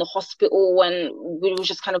was in the hospital, and we were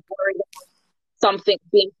just kind of worried something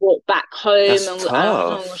being brought back home. That's and I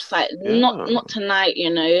was tough. just like, Yeah. not tonight, you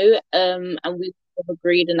know. And we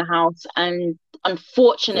agreed in the house, and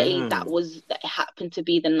unfortunately that happened to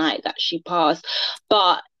be the night that she passed.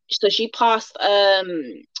 But so she passed, I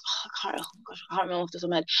can't remember off the top of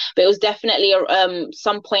my head, but it was definitely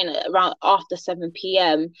some point around after 7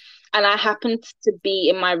 p.m. and I happened to be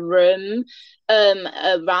in my room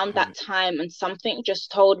around that time, and something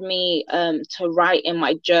just told me to write in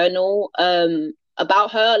my journal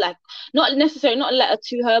about her, like not necessarily not a letter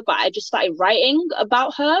to her, but I just started writing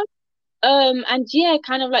about her. And yeah,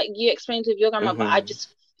 kind of like you explained with your grandma, but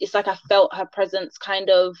it's like I felt her presence kind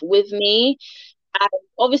of with me. And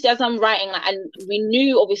obviously, as I'm writing, like, and we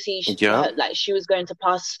knew obviously like she was going to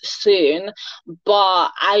pass soon,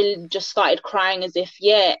 but I just started crying as if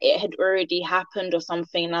it had already happened or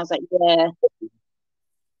something. And I was like, I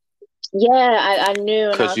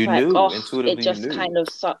knew, and I Because was you like, knew, oh, it intuitively you just knew. kind of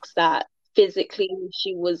sucks that physically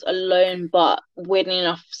she was alone, but weirdly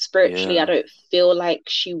enough, spiritually, I don't feel like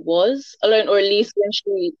she was alone, or at least when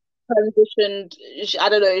she transitioned, I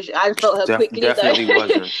don't know, I felt her quickly though. Definitely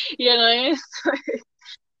wasn't. You know?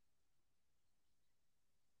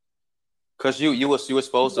 Because you were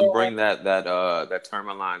supposed to bring that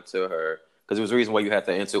terminal line to her, because it was the reason why you had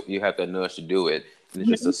to nudge to do it, and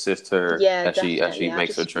just assist her as she Definitely. I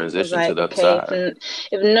makes her just was transition to like, the other okay, side.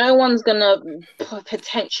 if no one's gonna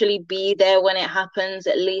potentially be there when it happens,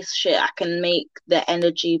 at least I can make the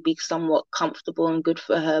energy be somewhat comfortable and good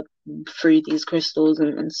for her through these crystals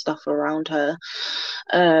and stuff around her.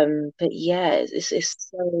 But yeah, it's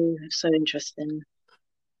so interesting.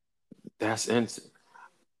 That's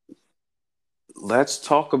Let's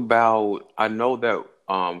talk about. I know that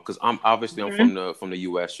because I'm from the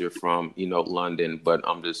U.S. You're from London, but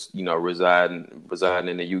I'm just residing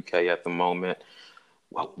in the U.K. at the moment.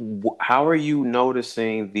 How are you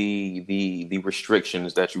noticing the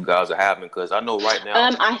restrictions that you guys are having? Because I know right now,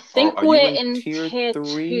 I think are you we're in in tier tier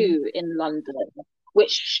 3? 2 in London,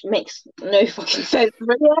 which makes no fucking sense.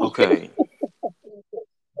 But yeah. Okay.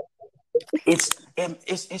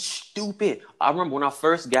 It's stupid. I remember when I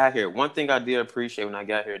first got here, one thing I did appreciate when I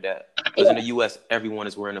got here, that because in the US everyone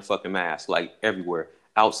is wearing a fucking mask, like everywhere,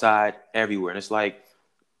 outside, everywhere. And it's like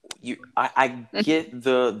I get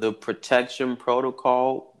the protection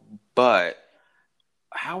protocol, but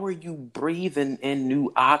how are you breathing in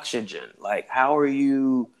new oxygen? Like how are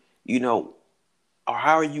you, or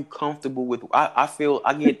how are you comfortable with? I feel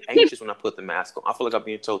I get anxious when I put the mask on. I feel like I'm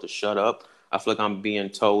being told to shut up. I feel like I'm being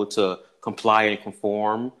told to comply and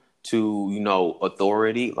conform to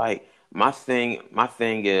authority. Like my thing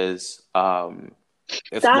is,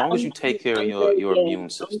 as That long as you take care of your immune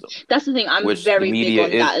system, that's the thing. I'm which the very big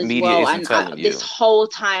on that as media well. isn't And telling this you. whole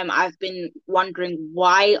time, I've been wondering,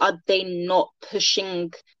 why are they not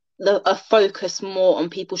pushing a focus more on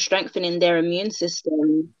people strengthening their immune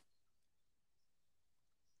system?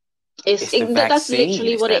 It's the That's vaccine.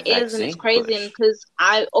 literally It's what that it is, and it's vaccine crazy. And push.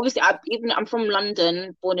 because I'm from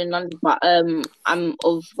London, born in London, but I'm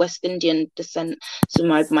of West Indian descent. So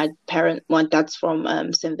my dad's from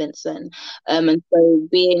St. Vincent, and so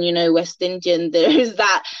being West Indian, there is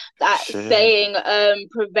that Shit. saying,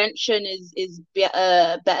 prevention is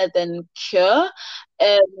better than cure,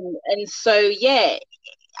 and so yeah.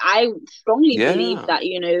 I strongly believe Yeah. that,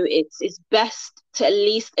 it's best to at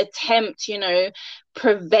least attempt,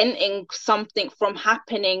 preventing something from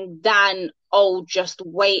happening than just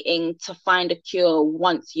waiting to find a cure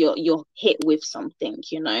once you're hit with something.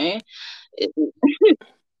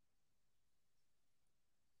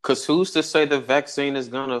 Cause who's to say the vaccine is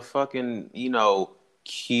gonna fucking,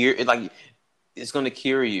 cure it? Like, it's gonna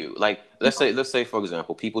cure you. Like, let's say for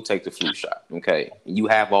example, people take the flu shot. Okay, you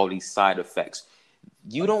have all these side effects.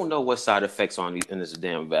 You don't know what side effects are in this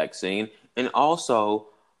damn vaccine, and also,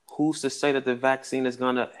 who's to say that the vaccine is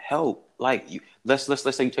gonna help? Like, let's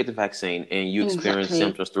say you take the vaccine and you experience Exactly.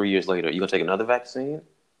 symptoms 3 years later. You gonna take another vaccine?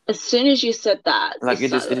 As soon as you said that, Like, I it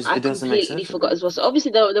doesn't make completely sense to forgot me. as well. So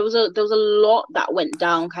obviously there was a lot that went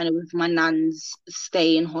down kind of with my nan's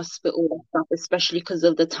stay in hospital and stuff, especially because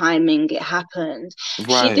of the timing it happened. She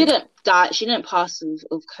Right. didn't die. She didn't pass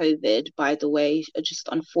of COVID, by the way. Just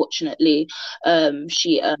unfortunately,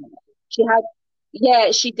 she had.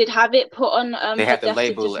 Yeah, she did have it put on They her had to death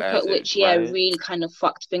label it certificate, as it, which right? really kind of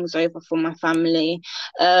fucked things over for my family.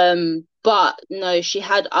 But no, she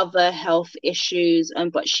had other health issues,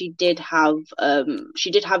 but she did have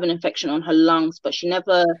an infection on her lungs, but she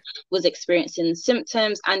never was experiencing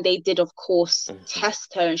symptoms. And they did, of course, Mm-hmm.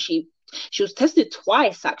 test her, and she was tested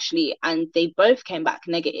twice actually, and they both came back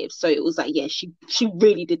negative. So it was like, yeah, she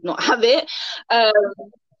really did not have it. Um,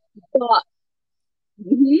 but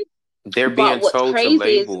mhm. They're But being what's told to crazy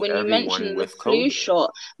is label when you everyone mention the with flu COVID.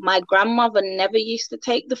 shot, my grandmother never used to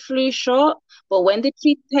take the flu shot. But when did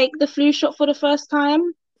she take the flu shot for the first time?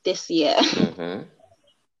 This year. Mm-hmm.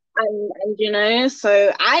 And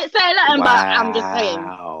so I ain't saying nothing, but I'm just saying,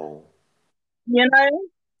 Wow. you know,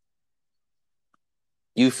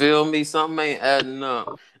 You feel me? Something ain't adding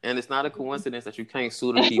up. And it's not a coincidence that you can't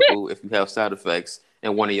sue the people if you have side effects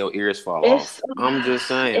and one of your ears fall it's off. I'm just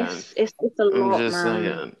saying. it's a I'm lot, just man.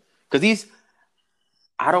 saying. Because these,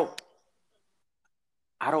 I don't,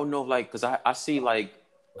 I don't know, like, because I see, like,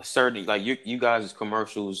 certain, like, you guys'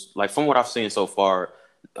 commercials, like, from what I've seen so far,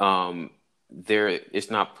 um, it's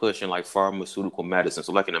not pushing, like, pharmaceutical medicine.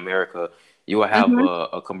 So, like, in America, you will have Hmm.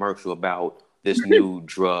 a commercial about this new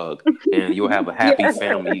drug, and you'll have a happy Yeah.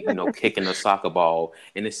 family, kicking a soccer ball,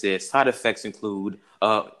 and it says side effects include,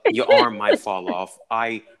 your arm might fall off,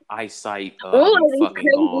 eyesight, All of these fucking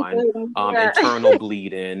crazy gone, things. Yeah. internal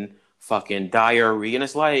bleeding, fucking diarrhea, and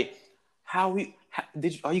it's like,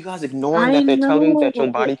 are you guys ignoring I that they're telling you know. that your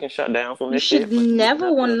body can shut down from You this should shit, but you're looking never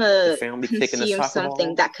at want the to family kicking a consume soccer something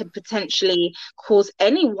ball? that could potentially cause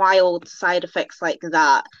any wild side effects like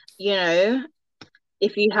that, you know,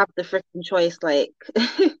 if you have the freaking choice, like,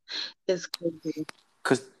 it's crazy.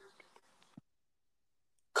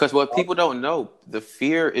 Because what people don't know, the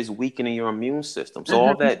fear is weakening your immune system. So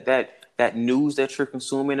all Hmm. that news that you're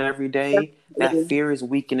consuming every day, that Definitely. fear is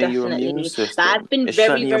weakening your immune Definitely. But I've system. been It's very,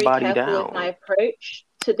 shutting your very body careful with my down. approach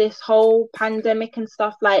to this whole pandemic and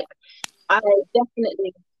stuff. Like, I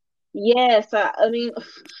definitely, yes, I mean,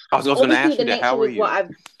 I was going to obviously ask the you that. nature How are with what you? I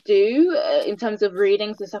do in terms of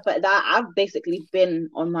readings and stuff like that, I've basically been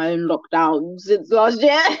on my own lockdown since last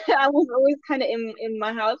year. I was always kind of in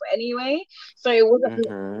my house anyway, so it wasn't.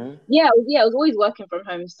 Mm-hmm. Yeah, I was always working from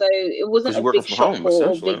home, so it wasn't Because a you're working big from shock home, or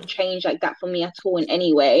essentially. big change like that for me at all in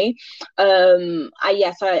any way.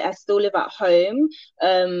 I still live at home,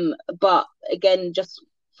 but again, just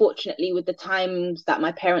fortunately with the times that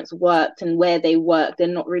my parents worked and where they worked, they're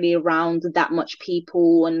not really around that much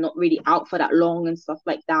people and not really out for that long and stuff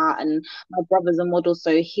like that. And my brother's a model,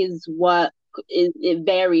 so his work it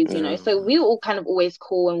varies, Yeah. so we were all kind of always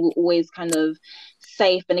cool and we're always kind of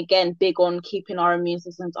safe, and again big on keeping our immune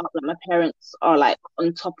systems up. Like my parents are like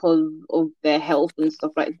on top of their health and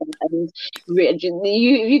stuff like that. And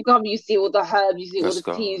you come, you see all the herbs, you see all Let's the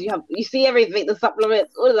go. teas, you see everything, the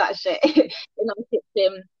supplements, all of that shit in our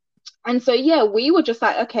kitchen. And so yeah, we were just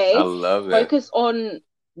like, I okay, love it. focus on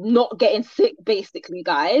not getting sick basically,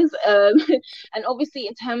 guys. And obviously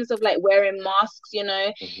in terms of like wearing masks,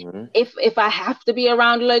 Mm-hmm. if I have to be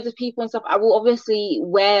around loads of people and stuff, I will obviously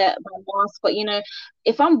wear my mask. But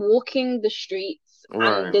if I'm walking the streets and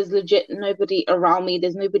Right. there's legit nobody around me,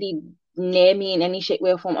 there's nobody near me in any shape,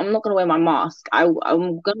 way, or form, I'm not gonna wear my mask. I'm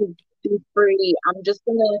gonna be free. I'm just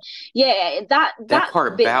gonna, yeah, That that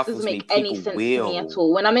part bit doesn't baffles me. make any People sense to me at will.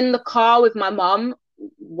 all. When I'm in the car with my mum,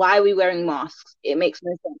 why are we wearing masks? It makes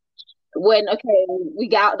no sense. When okay, we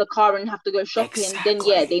get out of the car and have to go shopping, then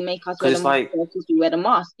yeah, they Exactly. make us wear Because the it's mask like, because we wear the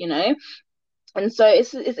mask. And so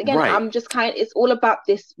it's again, right. I'm just it's all about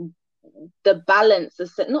this, the balance,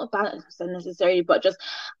 not balance necessarily, but just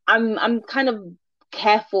I'm kind of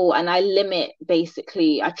careful, and I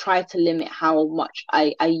try to limit how much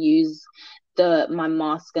I use my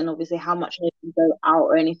mask, and obviously how much I can go out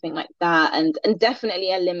or anything like that, and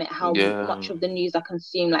definitely I limit how Yeah. much of the news I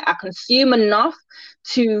consume. Like I consume enough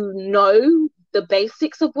to know the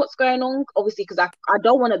basics of what's going on, obviously, because I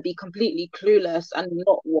don't want to be completely clueless and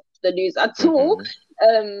not watch the news at all.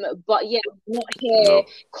 But yeah, I'm not here No.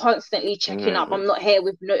 constantly checking up. I'm not here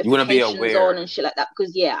with You want to be notifications on aware. and shit like that,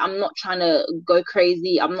 because yeah, I'm not trying to go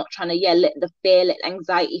crazy. I'm not trying to let the fear, let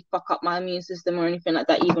anxiety fuck up my immune system or anything like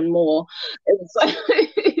that even more. So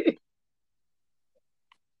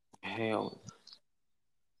Hell,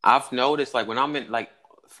 I've noticed like when I'm in like,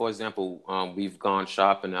 for example, we've gone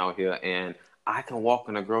shopping out here, and I can walk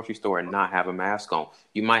in a grocery store and not have a mask on.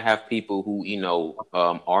 You might have people who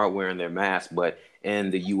are wearing their mask, but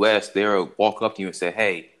in the U.S. they'll walk up to you and say,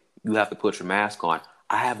 "Hey, you have to put your mask on."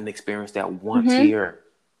 I haven't experienced that once mm-hmm. here.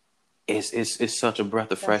 It's such a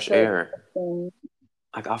breath of That's fresh so air. interesting.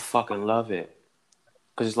 Like I fucking love it.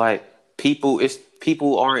 Because it's like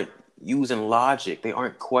people aren't using logic. They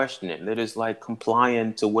aren't questioning. They're just like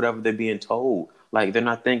complying to whatever they're being told. Like they're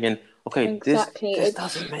not thinking, okay, Exactly. this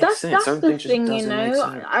doesn't make sense. That's Certain the things just thing, doesn't make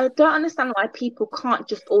sense. I don't understand why people can't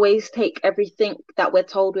just always take everything that we're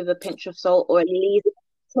told with a pinch of salt, or at least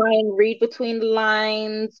try and read between the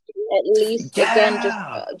lines. At least, again,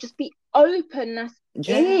 Yeah. just be open. That's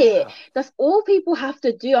it. Yeah. That's all people have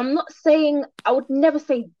to do. I'm not saying, I would never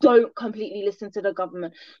say don't completely listen to the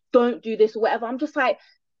government, don't do this, whatever. I'm just like,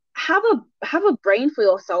 have a brain for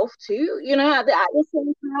yourself too. At the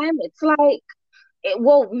same time, it's like,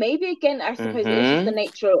 well, maybe again, I suppose it's just the Mm-hmm.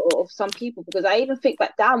 nature of some people, because I even think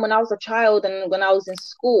back down when I was a child and when I was in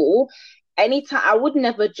school, anytime I would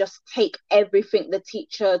never just take everything the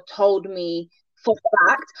teacher told me for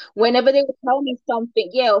fact. Whenever they would tell me something,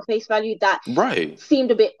 yeah, or face value that Right. seemed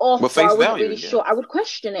a bit Well, off, or I face wasn't value, really yeah. sure, I would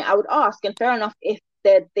question it, I would ask, and fair enough, if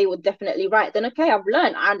they were definitely right, then okay, I've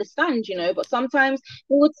learned, I understand, but sometimes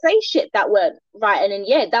they would say shit that weren't right, and then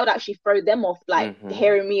yeah, that would actually throw them off, like Mm-hmm.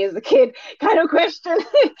 hearing me as a kid kind of question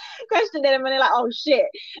them, and they're like, oh shit.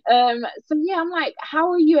 So yeah, I'm like, how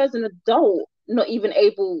are you as an adult not even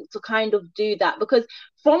able to kind of do that? Because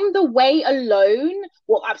from the way alone,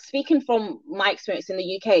 well, I'm speaking from my experience in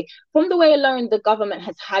the UK, from the way alone the government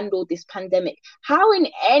has handled this pandemic, how in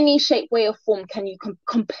any shape, way, or form can you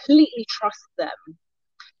completely trust them?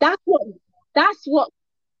 That's what. That's what.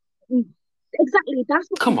 Exactly. That's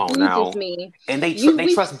what Come on confuses now. me. And You, they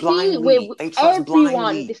we've trust seen where blindly. They trust everyone,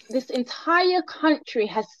 blindly. this entire country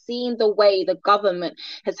has seen the way the government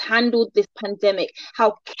has handled this pandemic,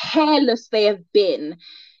 how careless they have been,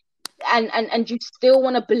 and you still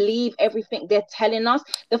want to believe everything they're telling us.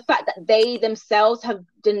 The fact that they themselves have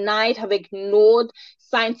denied, have ignored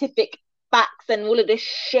scientific facts and all of this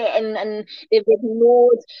shit, and they've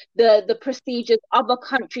ignored the procedures other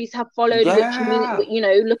countries have followed, which mean,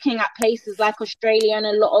 Yeah. looking at places like Australia and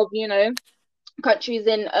a lot of countries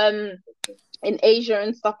in Asia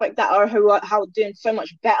and stuff like that, are who are how doing so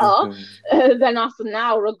much better Mm-hmm. than us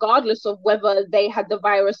now, regardless of whether they had the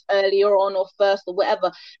virus earlier on or first or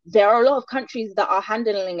whatever. There are a lot of countries that are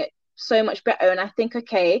handling it so much better, and I think,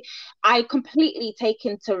 okay, I completely take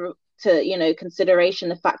into consideration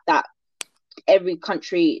the fact that every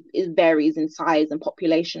country varies in size and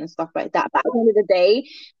population and stuff like that. But at the end of the day,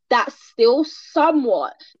 that's still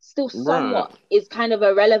somewhat Right. is kind of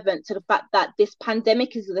irrelevant to the fact that this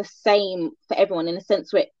pandemic is the same for everyone, in a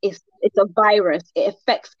sense where it's a virus. It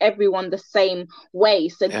affects everyone the same way.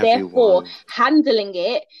 So therefore, Everyone. handling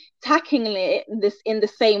it, tackling it in the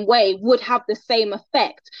same way would have the same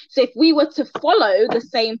effect. So if we were to follow the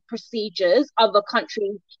same procedures other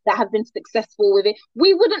countries that have been successful with it,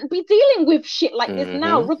 we wouldn't be dealing with shit like this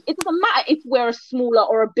now. Mm-hmm. It doesn't matter if we're a smaller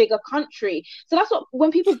or a bigger country. So that's what,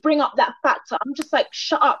 when people bring up that factor, I'm just like,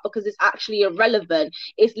 shut up, because it's actually irrelevant.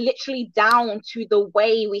 It's literally down to the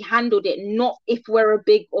way we handled it, not if we're a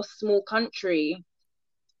big or small country.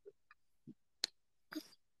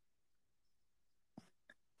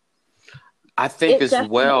 I think It as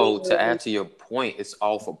definitely well, to is. add to your point, it's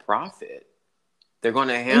all for profit. They're going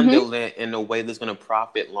to Mm-hmm. handle it in a way that's going to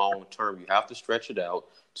profit long term. You have to stretch it out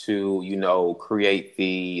to, create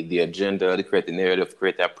the agenda, to create the narrative,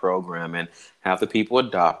 create that program, and have the people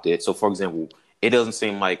adopt it. So, for example, it doesn't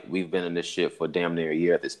seem like we've been in this shit for damn near a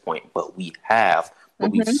year at this point, but we have.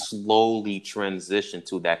 But we've Mm-hmm. slowly transitioned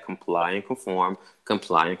to that comply and conform,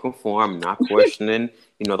 not questioning,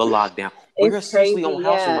 the lockdown. We're It's essentially crazy, on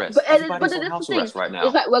house yeah. arrest. But Everybody's on that's the house thing. arrest right It's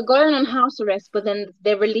now. like we're going on house arrest, but then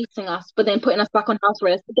they're releasing us, but then putting us back on house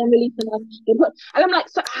arrest, but then releasing us. And I'm like,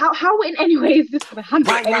 so how in any way is this going to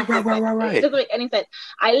handle Right, right, right, anything? right, Like, right, it right. doesn't make any sense.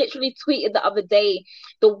 I literally tweeted the other day,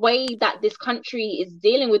 the way that this country is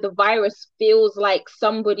dealing with the virus feels like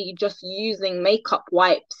somebody just using makeup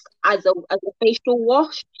wipes as a facial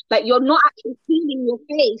wash. Like you're not actually cleaning your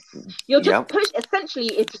face. You're just Yep. essentially,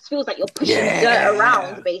 it just feels like you're pushing dirt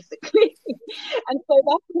around, Yeah. basically. And so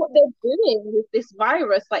that's what they're doing with this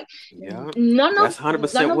virus. Like Yeah. none of That's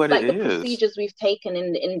 100% none of what it like the is. procedures we've taken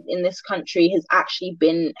in this country has actually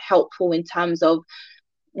been helpful in terms of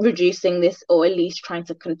reducing this, or at least trying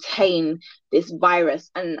to contain this virus.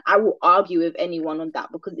 And I will argue with anyone on that,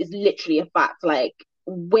 because it's literally a fact. Like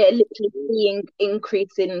we're literally seeing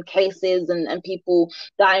increase in cases and people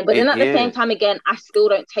dying, but then It at the same is. time, again, I still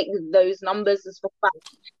don't take those numbers as for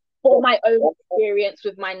fact. For my own experience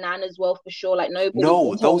with my nan as well, for sure. Like nobody No,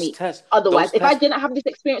 can tell those me tests, otherwise. those If I tests. didn't have this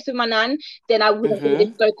experience with my nan, then I wouldn't be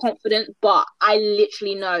Mm-hmm. this so confident. But I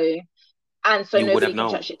literally know, and so You would nobody have can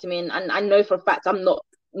known. chat shit to me. And I know for a fact I'm not.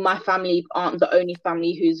 My family aren't the only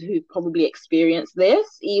family who probably experienced this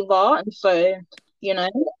either, and so you know.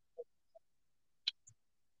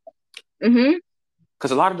 Mhm.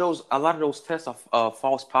 Because a lot of those tests are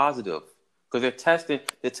false positive. Because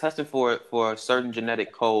they're testing for a certain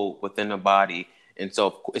genetic code within the body, and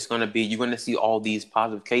so it's going to be you're going to see all these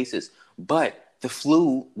positive cases. But the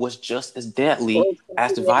flu was just as deadly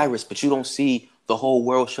as the virus, but you don't see the whole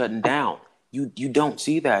world shutting down. You don't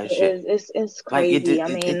see that shit. It's Like it crazy. it I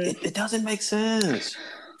it, mean, it, it doesn't make sense.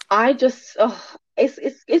 I just,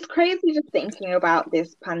 it's crazy just thinking about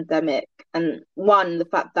this pandemic, and one, the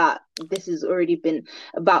fact that this has already been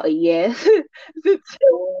about a year since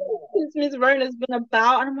Miss Rona's been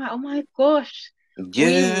about, and I'm like, oh my gosh, we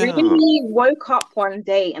Yeah. really woke up one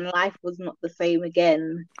day and life was not the same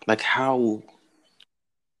again. Like how?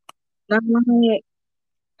 I'm like,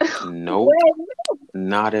 Nope, when?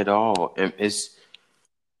 not at all. And it's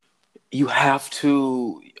you have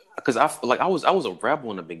to because I was a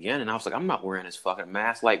rebel in the beginning. I was like, I'm not wearing this fucking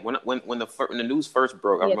mask. Like when the news first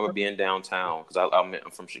broke, I Yeah. remember being downtown because I'm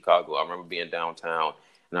from Chicago. I remember being downtown,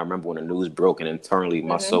 and I remember when the news broke, and internally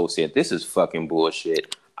my Hmm. soul said, "This is fucking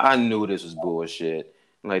bullshit." I knew this was bullshit.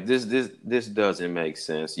 Like this doesn't make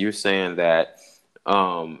sense. You're saying that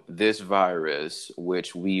this virus,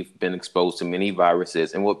 which we've been exposed to many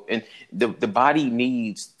viruses, and the body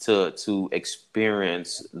needs to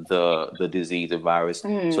experience the disease, the virus, so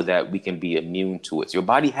Mm, that we can be immune to it. So your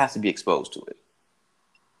body has to be exposed to it.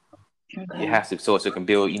 It okay. has to, so it can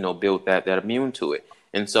build that immune to it.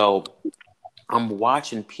 And so I'm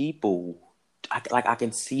watching people. I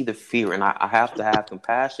can see the fear, and I have to have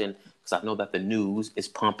compassion because I know that the news is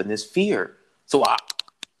pumping this fear. So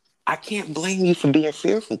I can't blame you for being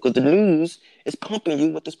fearful because the news is pumping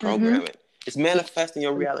you with this Hmm. programming. It's manifesting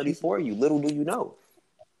your reality for you. Little do you know.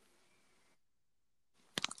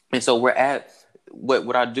 And so we're at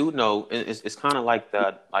what I do know is it's kind of like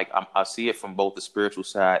that. Like I see it from both the spiritual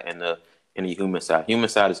side and the human side. Human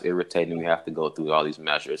side is irritating. We have to go through all these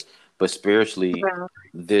measures, but spiritually, Yeah.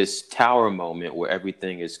 this tower moment where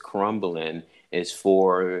everything is crumbling is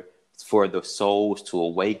for the souls to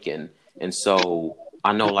awaken. And so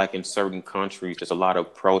I know, like in certain countries, there's a lot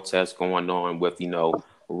of protests going on with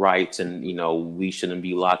rights, and we shouldn't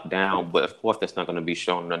be locked down. But of course, that's not going to be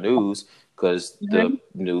shown in the news because the Hmm.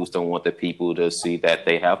 news don't want the people to see that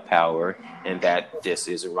they have power and that this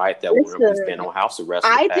isn't right. That we've Listen, been on house arrest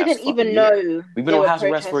for the I past didn't fucking even year. know We've been they on were house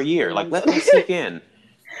arrest for a year. Like protesting. let that sink in.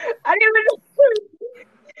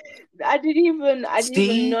 I didn't even I didn't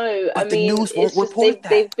even See, know. I but the mean, news won't it's just report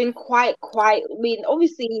they've that. been quite quiet. I mean,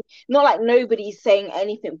 obviously not like nobody's saying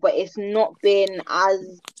anything, but it's not been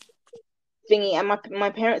as thingy. And my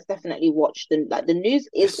parents definitely watch the like the news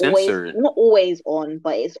It's is always censored. not always on,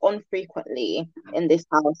 but it's on frequently in this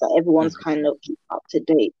house. That everyone's Mm-hmm. kind of keep up to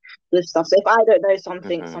date with stuff. So if I don't know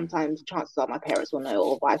something, Mm-hmm. sometimes chances are my parents will know,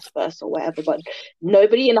 or vice versa, or whatever. But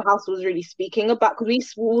nobody in the house was really speaking about, because we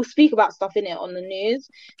will speak about stuff in it on the news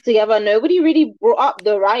together. Nobody really brought up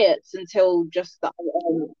the riots until just the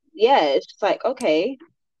yeah. It's just like, okay,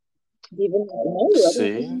 even know. I didn't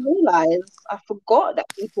See, even realize. I forgot that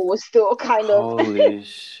people were still kind of holy out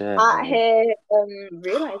shit. here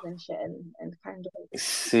realizing shit, and kind of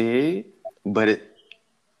See, but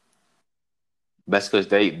that's because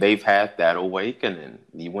they've had that awakening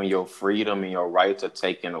when your freedom and your rights are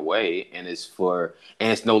taken away, and it's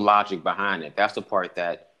no logic behind it. That's the part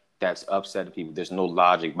that's upsetting people. There's no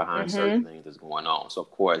logic behind certain hmm. things that's going on. So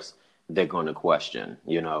of course they're going to question.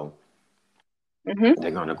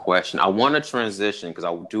 They're going to question. I want to transition because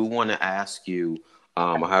I do want to ask you.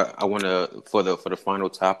 I want to for the final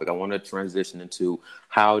topic. I want to transition into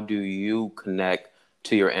how do you connect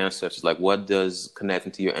to your ancestors? Like, what does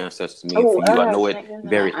connecting to your ancestors mean for you? I know it Connecting to my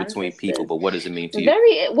varies between people, ancestors. but what does it mean to you?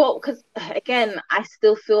 Very well, because again, I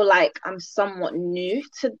still feel like I'm somewhat new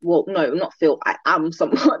to, well, no, not feel, I am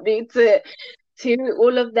somewhat new to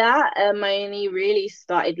all of that. I only really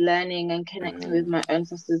started learning and connecting with my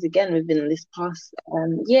ancestors again within this past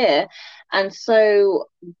year. And so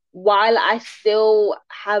while I still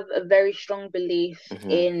have a very strong belief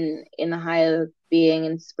in a higher being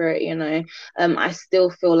and spirit, I still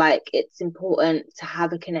feel like it's important to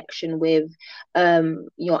have a connection with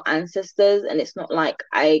your ancestors. And it's not like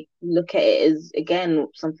I look at it as, again,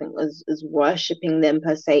 something as worshipping them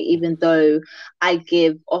per se, even though I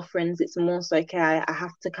give offerings. It's more so, okay, I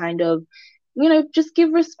have to kind of, just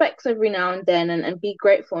give respects every now and then, and be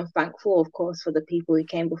grateful and thankful, of course, for the people who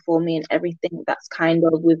came before me and everything that's kind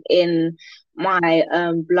of within my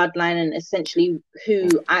bloodline, and essentially who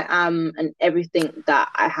I am and everything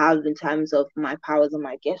that I have in terms of my powers and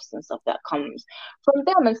my gifts and stuff that comes from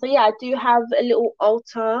them. And so, yeah, I do have a little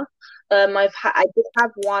altar. I did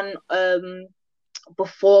have one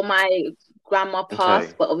before my grandma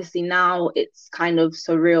passed, but obviously now it's kind of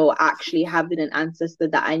surreal actually having an ancestor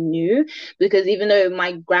that I knew, because even though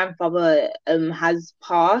my grandfather has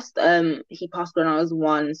passed, he passed when I was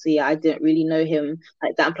 1, so yeah, I didn't really know him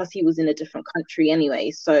like that, and plus he was in a different country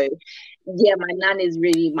anyway. So yeah, my nan is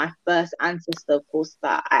really my first ancestor, of course,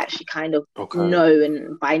 that I actually kind of know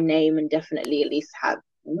and by name, and definitely at least have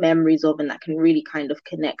memories of, and that can really kind of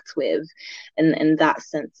connect with in that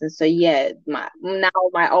sense. And so yeah, my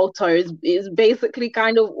altar is basically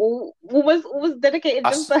kind of almost dedicated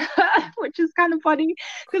just to her, which is kind of funny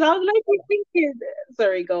because I was like thinking,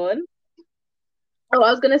 sorry, go on. Oh,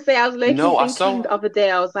 I was gonna say, I was thinking the other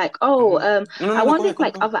day, I was like, I wonder if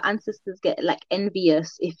like other ancestors get like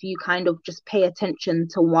envious if you kind of just pay attention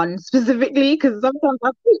to one specifically, because sometimes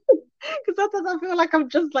I feel like I'm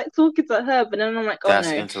just like talking to her, but then I'm like, oh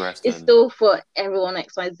no, it's still for everyone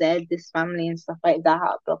XYZ, this family and stuff like that,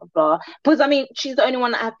 blah blah blah. Because I mean, she's the only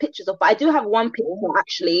one that I have pictures of, but I do have one picture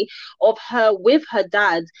actually of her with her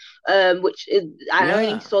dad, which is I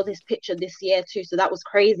only saw this picture this year too, so that was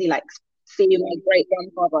crazy, like seeing my great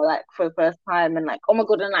grandfather like for the first time, and like, oh my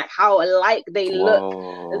god, and like how alike they look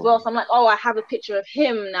as well. So I'm like, oh, I have a picture of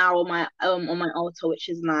him now on my altar, which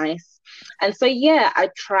is nice. And so yeah, I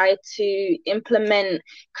try to implement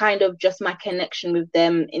kind of just my connection with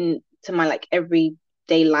them into my like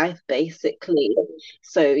everyday life basically.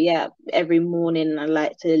 So yeah, every morning I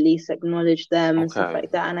like to at least acknowledge them and stuff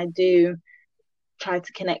like that, and I do try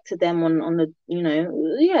to connect to them on a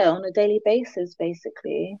on a daily basis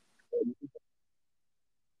basically.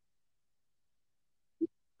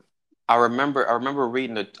 I remember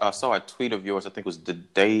reading I saw a tweet of yours. I think it was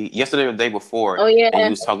yesterday or the day before. Oh yeah. And you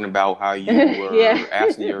was talking about how you were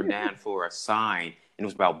asking your nan for a sign, and it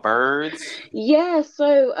was about birds. Yeah.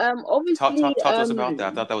 So obviously talk to us about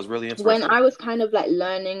that. I thought that was really when interesting. I was kind of like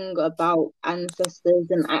learning about ancestors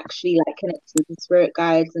and actually like connecting to spirit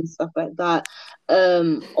guides and stuff like that,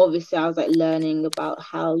 obviously I was like learning about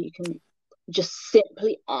how you can just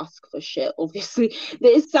simply ask for shit. Obviously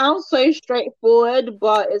it sounds so straightforward,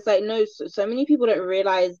 but it's like, no, so many people don't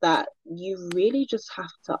realize that you really just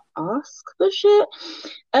have to ask for shit,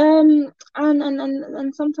 and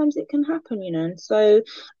sometimes it can happen, and so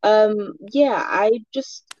yeah, I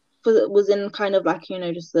just was in kind of like,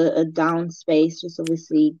 just a down space, just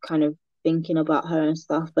obviously kind of thinking about her and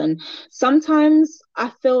stuff, and sometimes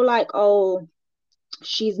I feel like, oh,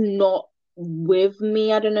 she's not with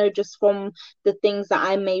me. I don't know, just from the things that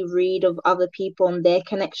I may read of other people and their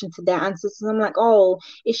connection to their ancestors. I'm like, oh,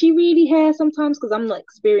 is she really here sometimes? Because I'm not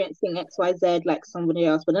experiencing XYZ like somebody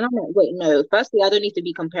else. But then I'm like, wait, no. Firstly, I don't need to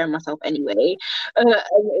be comparing myself anyway.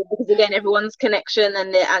 Because again, everyone's connection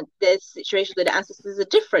and their situation with their ancestors are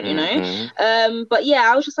different, But yeah,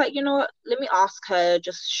 I was just like, you know what? Let me ask her,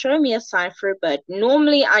 just show me a sign for a bird.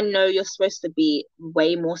 Normally, I know you're supposed to be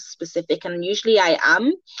way more specific, and usually I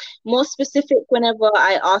am more specific whenever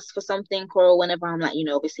I ask for something, or whenever I'm like,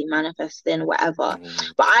 obviously manifesting whatever.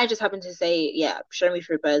 But I just happen to say, yeah, show me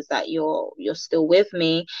through birds that you're still with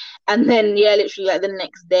me. And then yeah, literally like the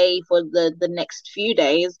next day, for the next few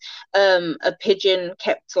days, a pigeon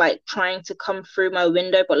kept like trying to come through my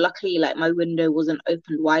window, but luckily like my window wasn't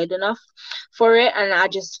opened wide enough for it. And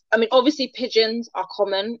I mean, obviously pigeons are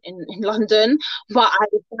common in London, but I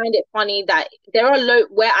find it funny that there are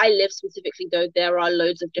where I live specifically, though, there are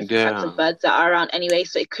loads of different types of birds that are around anyway,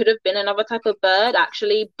 so it could have been another type of bird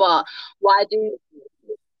actually. But what I do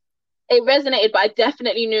it resonated, but I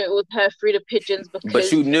definitely knew it was her through the pigeons But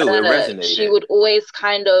because you knew it she resonated. would always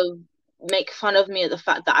kind of make fun of me at the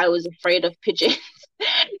fact that I was afraid of pigeons.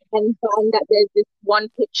 And find that there's this one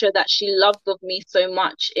picture that she loved of me so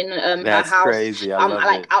much in her That's house, crazy. I love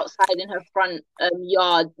like it. outside in her front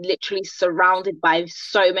yard, literally surrounded by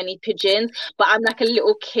so many pigeons. But I'm like a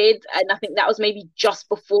little kid, and I think that was maybe just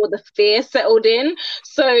before the fear settled in.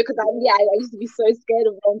 So, because I used to be so scared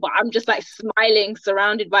of them, but I'm just like smiling,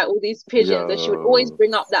 surrounded by all these pigeons, and she would always Yo.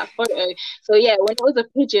 bring up that photo. So yeah, when it was a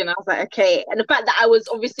pigeon, I was like, okay. And the fact that I was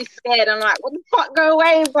obviously scared, I'm like, what the fuck, go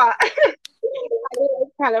away, but. I knew it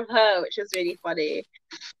was kind of her, which was really funny.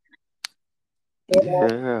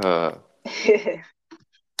 Yeah. Yeah.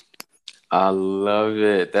 I love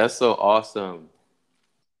it. That's so awesome.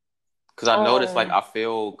 Because I noticed, like, Oh, I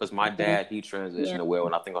feel, because my dad, he yeah. transitioned away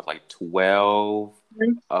when I think I was like 12,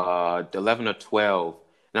 11 or 12.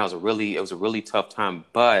 And it was a really tough time.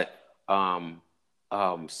 But,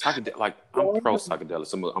 psychedelic, like, I'm pro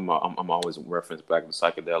psychedelics. I'm always reference back to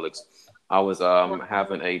psychedelics. I was,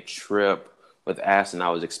 having a trip with acid, and I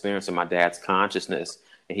was experiencing my dad's consciousness.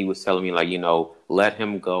 And he was telling me, like, let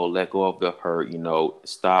him go, let go of the hurt,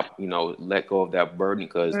 stop, let go of that burden,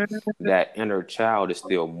 because that inner child is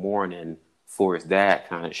still mourning for his dad,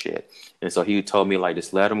 kind of shit. And so he told me, like,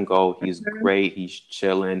 just let him go. He's great. He's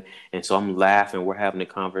chilling. And so I'm laughing. We're having a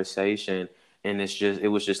conversation. And it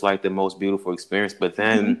was just like the most beautiful experience. But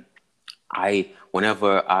then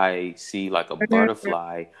whenever I see like a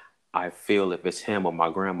butterfly, I feel if it's him or my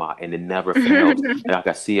grandma, and it never fails. Like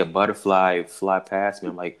I see a butterfly fly past me,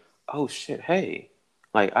 I'm like, oh shit, hey,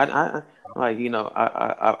 like like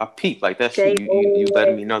I peep, like that's you. They You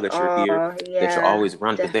letting always me know that you're here, are, that you're yeah, always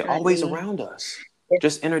around, because they're always definitely. around us, Yeah.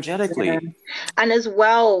 just energetically, And as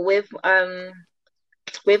well with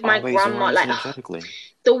my always grandma, around us like energetically.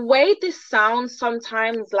 the way this sounds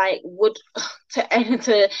sometimes like would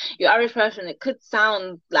to your average person, it could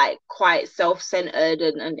sound like quite self-centered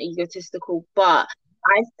and egotistical, but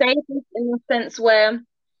I say this in the sense where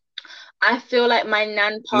I feel like my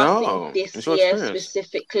nan passing No, this it's your year experience.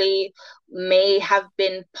 specifically may have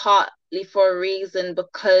been partly for a reason,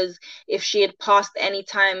 because if she had passed any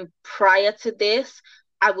time prior to this,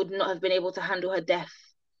 I would not have been able to handle her death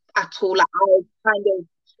at all. Like I was kind of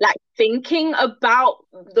like thinking about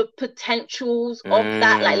the potentials of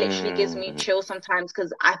that, like literally gives me Mm, chills sometimes,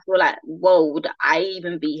 because I feel like, whoa, would I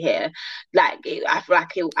even be here? Like I feel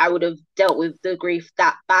like I would have dealt with the grief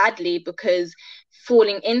that badly, because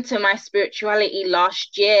falling into my spirituality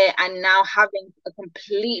last year and now having a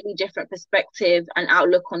completely different perspective and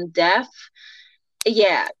outlook on death,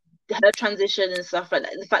 yeah, her transition and stuff like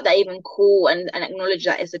that, the fact that I even call and acknowledge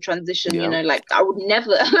that it's a transition, yeah. like I would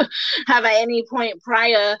never have at any point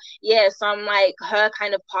prior. Yeah, so I'm like, her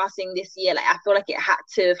kind of passing this year, like I feel like it had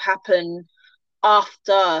to have happened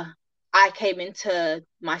after I came into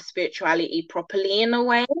my spirituality properly in a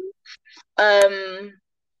way. Um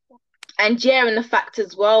and yeah, and the fact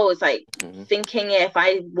as well is like Mm-hmm. thinking, if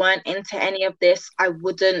I weren't into any of this, I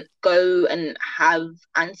wouldn't go and have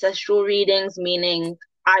ancestral readings, meaning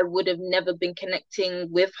I would have never been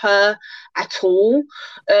connecting with her at all, on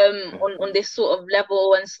Mm-hmm. this sort of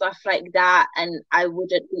level and stuff like that. And I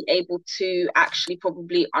wouldn't be able to actually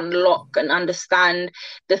probably unlock and understand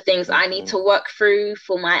the things I need Mm-hmm. to work through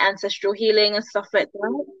for my ancestral healing and stuff like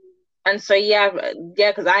that. And so yeah,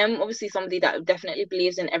 because I am obviously somebody that definitely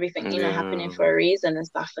believes in everything, happening Yeah. for a reason and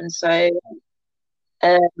stuff. And so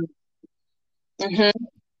um, mhm,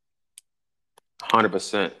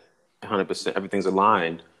 100%, 100%. Everything's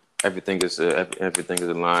aligned. Everything is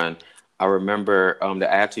aligned. I remember,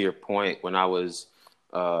 to add to your point, when I was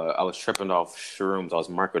tripping off shrooms. I was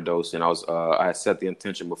microdosing. I had set the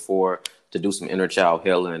intention before to do some inner child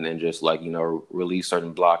healing, and just like release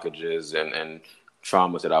certain blockages and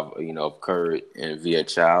traumas that I've occurred via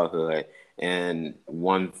childhood. And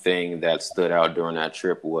one thing that stood out during that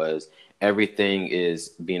trip was everything is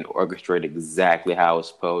being orchestrated exactly how it's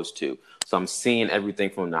supposed to. So I'm seeing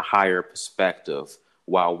everything from the higher perspective,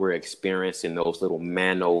 while we're experiencing those little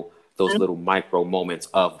micro moments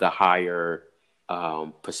of the higher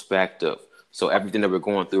perspective. So everything that we're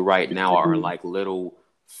going through right now are like little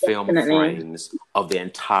film definitely. frames of the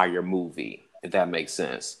entire movie, if that makes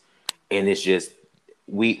sense. And it's just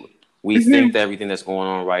we we think Mhm. that everything that's going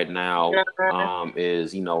on right now, No,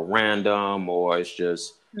 is random, or it's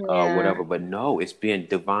just yeah. whatever. But no, it's being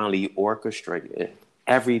divinely orchestrated.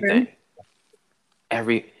 Everything, Mhm.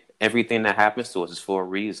 every everything that happens to us is for a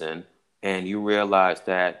reason. and you realize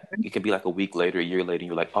that it could be like a week later, a year later, and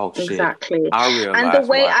you're like, oh shit, Exactly. I And the realize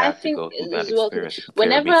way why I I have to think go through that as well, because experience to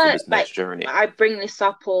prepare me for whenever this like next journey. I bring this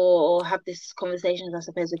up or have this conversations, I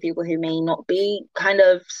suppose, with people who may not be kind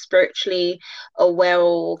of spiritually aware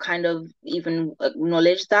or kind of even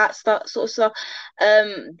acknowledge that stuff, sort of stuff,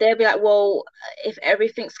 they'll be like, well, if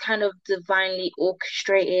everything's kind of divinely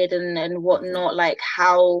orchestrated and whatnot, like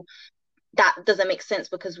how that doesn't make sense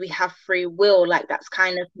because we have free will, like that's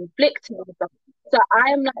kind of conflicting and stuff. So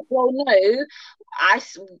I'm like, well, no, I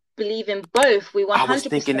believe in both. We I was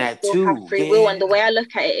thinking 100% that still have too. free will, and the Yeah. way I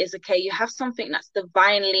look at it is, okay, you have something that's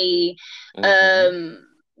divinely, Mm-hmm.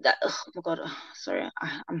 that oh my god, oh, sorry,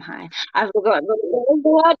 I'm high. I forgot the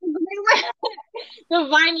word.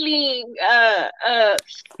 Divinely,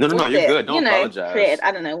 No, what's you're it? good. You Don't know, created. apologize.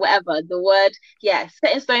 I don't know, whatever the word. Yeah,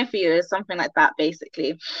 set in stone for you is something like that,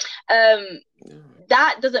 basically. Um, Yeah.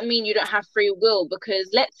 that doesn't mean you don't have free will because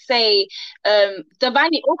let's say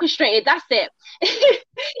divinely orchestrated, that's it.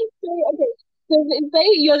 So, okay, so say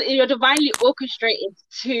you're divinely orchestrated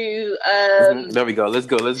There we go. Let's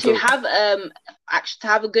go. Let's to go. have actually to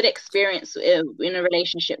have a good experience in a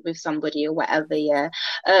relationship with somebody or whatever, yeah,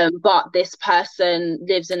 but this person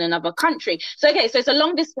lives in another country. So okay, so it's a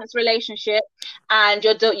long distance relationship, and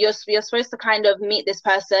you're supposed to kind of meet this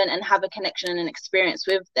person and have a connection and an experience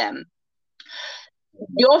with them.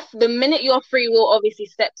 The minute your free will obviously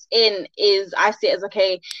steps in is, I see it as,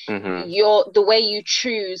 okay, the way you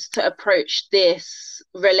choose to approach this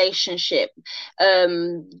relationship,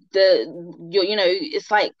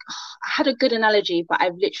 it's like, I had a good analogy but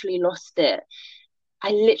I've literally lost it. I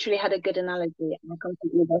literally had a good analogy and I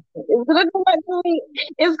completely lost it.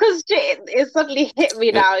 It's because it suddenly hit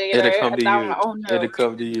me now, It'll come and to now I'm you. like, oh It'll no,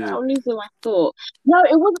 come to you. I'm losing my thought. No,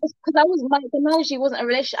 it wasn't, because my analogy wasn't a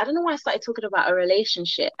relationship. I don't know why I started talking about a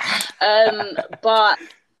relationship. But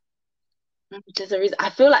there's a reason. I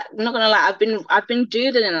feel like, I'm not gonna lie, I've been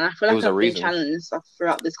doodling and I feel It like was a I've been reason. challenging stuff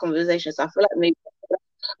throughout this conversation. So I feel like maybe,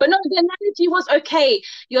 but no, the analogy was, okay,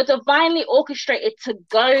 you're divinely orchestrated to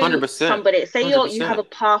go 100%. somebody. Say you have 100%. a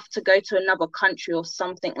path to go to another country or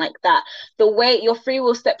something like that. The way your free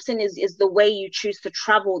will steps in is the way you choose to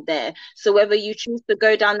travel there. So whether you choose to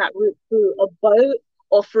go down that route through a boat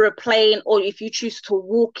or through a plane, or if you choose to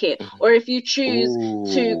walk it, or if you choose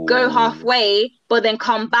to go Ooh. halfway but then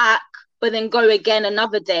come back, but then go again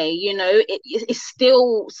another day, it's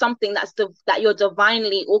still something that you're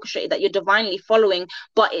divinely orchestrated, that you're divinely following,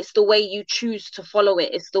 but it's the way you choose to follow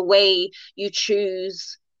it. It's the way you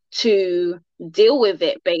choose to deal with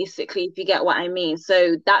it, basically, if you get what I mean.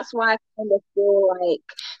 So that's why I kind of feel like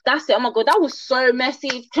that's it. Oh my god, that was so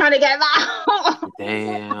messy trying to get that out.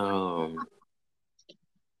 Damn.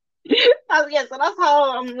 So that's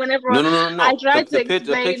how, whenever I No. try to The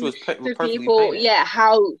picture explain was to perfectly people, painted. yeah,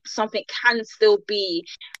 how something can still be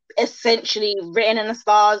essentially written in the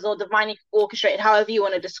stars or divinely orchestrated, however you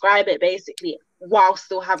want to describe it, basically, while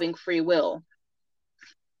still having free will.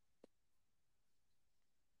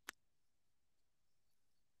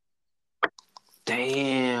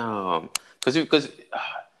 Damn. Because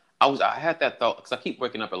I had that thought because I keep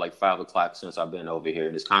waking up at like 5 o'clock since I've been over here,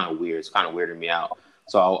 and it's kind of weird. It's kind of weirding me out.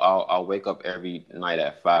 So I'll wake up every night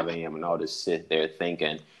at 5 a.m. and I'll just sit there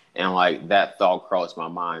thinking, and like that thought crossed my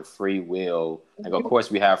mind. Free will. Like, of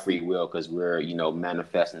course we have free will because we're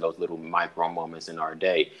manifesting those little micro moments in our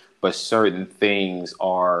day, but certain things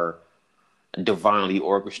are divinely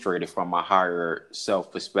orchestrated from a higher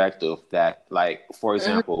self perspective. That, like, for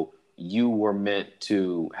example, you were meant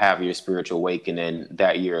to have your spiritual awakening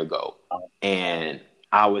that year ago, and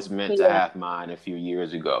I was meant to Yeah. have mine a few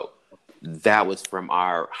years ago. That was from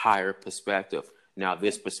our higher perspective. Now,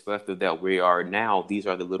 this perspective that we are now, these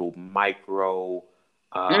are the little micro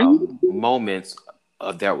moments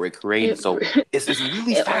that we're creating. It, So it's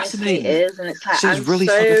really it honestly fascinating. is, and it's like, Shit is I'm really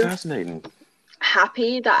fucking so fascinating.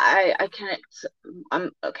 happy that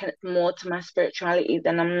I'm connect more to my spirituality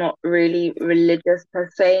than I'm not really religious per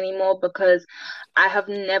se anymore, because I have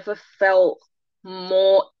never felt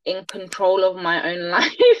more in control of my own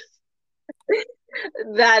life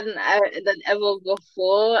than ever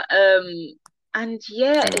before. And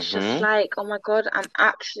yeah, it's just Mm-hmm. like, oh my God, I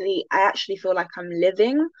actually feel like I'm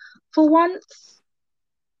living for once,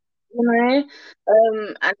 you know.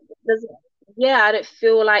 And there's yeah, I don't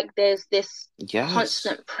feel like there's this Yes.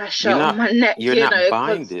 constant pressure You're on not my neck, you're not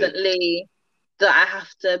binded. constantly, that I have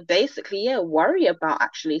to basically, yeah, worry about,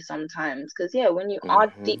 actually, sometimes. Because yeah, when you are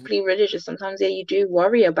Mm-hmm. deeply religious, sometimes, yeah, you do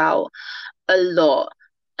worry about a lot,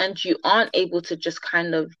 and you aren't able to just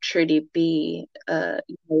kind of truly be yeah,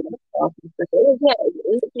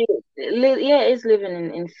 Yeah, it is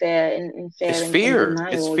living in fear, in It's fear and fear. It's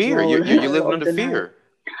denial as fear. well. You're A living lot of under denial. fear.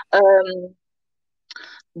 Um,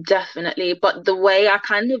 Definitely. But the way I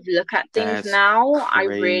kind of look at things That's now,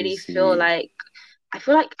 crazy. I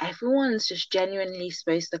feel like everyone's just genuinely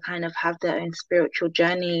supposed to kind of have their own spiritual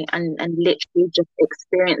journey and literally just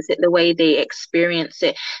experience it the way they experience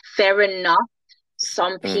it. Fair enough.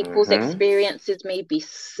 Some people's Mm-hmm. experiences may be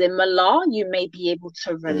similar. You may be able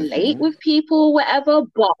to relate Mm-hmm. with people or whatever,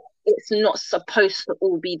 but it's not supposed to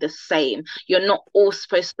all be the same. You're not all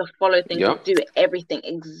supposed to follow things or Yep. do everything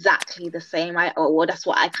exactly the same. Well, that's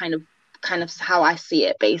what I kind of how I see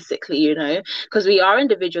it basically, because we are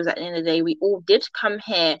individuals at the end of the day. We all did come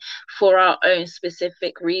here for our own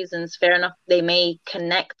specific reasons. Fair enough, they may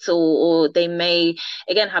connect or they may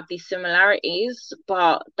again have these similarities,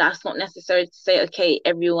 but that's not necessary to say, okay,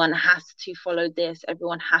 everyone has to follow this,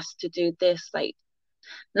 everyone has to do this. Like,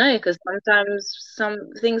 no, because sometimes some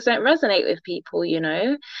things don't resonate with people,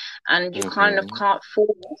 and you kind of Mm-hmm. can't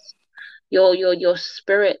force your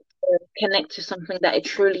spirit to connect to something that it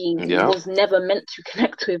truly Yep. was never meant to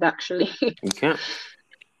connect with, actually. You can't.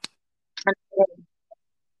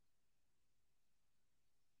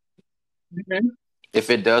 Mhm. If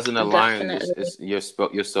it doesn't align, Definitely. it's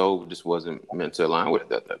your soul just wasn't meant to align with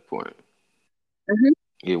it at that point. Hmm.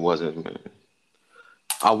 It wasn't meant.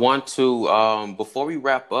 I want to before we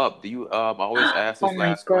wrap up, do you I always ask Oh this my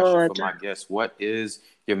last question for God. my guests. What is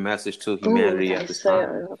your message to Oh, humanity that at is this so,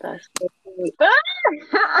 time? oh, that's so sweet.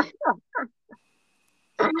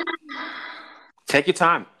 Take your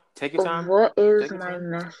time. Take your time. What is Take your my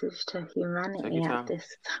time. message to Take your humanity at time. this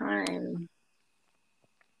time?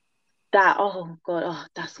 That, oh God, oh,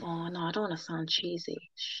 oh no, I don't want to sound cheesy.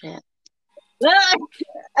 Shit.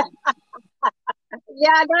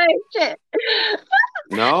 Yeah, no, shit.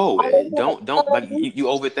 No, Um, don't like you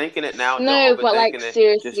overthinking it now. Don't no, but like overthinking it. Just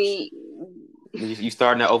seriously, you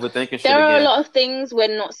starting that overthinking shit there are a again. lot of things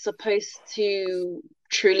we're not supposed to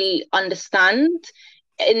truly understand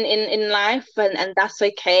in life, and that's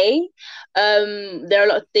okay. There are a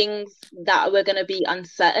lot of things that we're going to be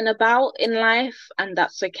uncertain about in life, and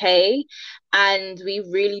that's okay. And we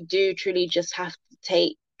really do truly just have to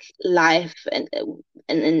take life and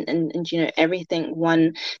everything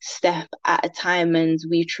one step at a time, and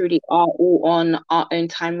we truly are all on our own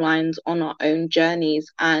timelines, on our own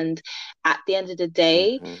journeys, and at the end of the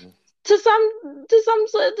day, Mm-hmm. to some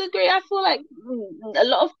sort of degree, I feel like a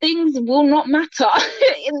lot of things will not matter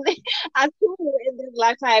at all in this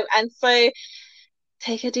lifetime. And so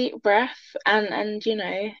take a deep breath and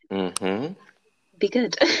Mm-hmm. be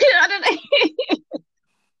good. I don't know.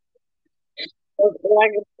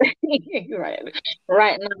 right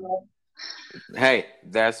right now. Hey,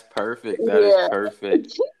 that's perfect. That is Yeah.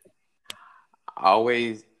 perfect.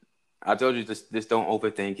 Always, I told you just don't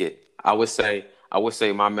overthink it. I would say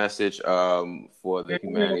my message for the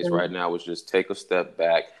humanities Mm, right now was just take a step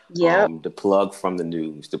back, yep. the plug from the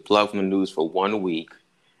news for 1 week,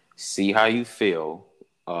 see how you feel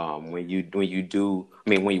when you do. I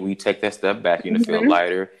mean, when you take that step back, you're gonna feel Hmm.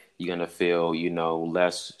 lighter. You're gonna feel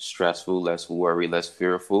less stressful, less worried, less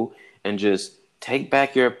fearful, and just take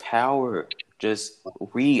back your power. Just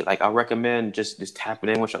read. Like I recommend just tapping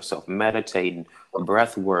in with yourself, meditating,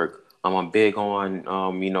 breath work. I'm big on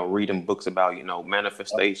reading books about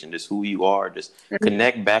manifestation, just who you are, just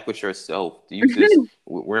connect back with yourself. Use this.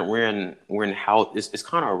 We're in house. It's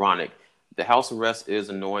kind of ironic. The house arrest is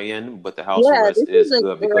annoying, but the house Yeah, arrest this is is a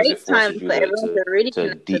good because great it time forces you for to everyone to to really to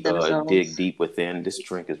connect with dig themselves. deep within. This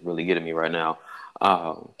drink is really getting me right now.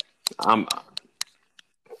 Uh, I'm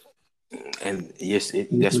and yes,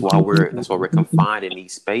 that's why we're confined in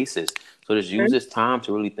these spaces. So just use Mhm. this time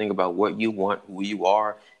to really think about what you want, who you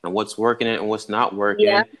are, and what's working and what's not Yeah,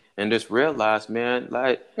 working, and just realize, man,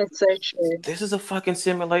 like it's so true. this is a fucking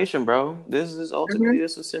simulation, bro. This is ultimately Hmm.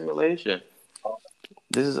 just a simulation.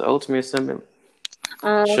 This is ultimately a simulation.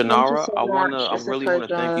 Thank you Shanara, so I much. It's a really wanna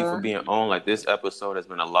thank you for pleasure. being on. Like this episode has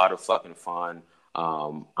been a lot of fucking fun.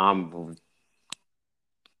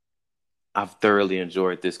 I've thoroughly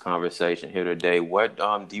enjoyed this conversation here today. What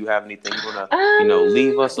do you have anything you wanna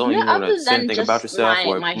leave us on? No, You wanna other say than anything about just yourself my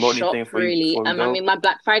or my promote shop, anything for you really. before we I go? mean, my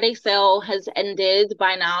Black Friday sale has ended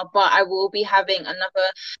by now, but I will be having another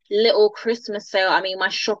little Christmas sale. I mean, my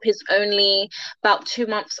shop is only about 2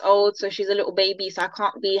 months old, so she's a little baby, so I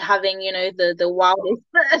can't be having, the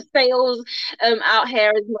wildest sales out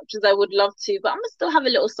here as much as I would love to. But I'm gonna still have a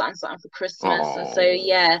little something something for Christmas, and so Oh,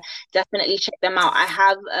 yeah, definitely check them out. I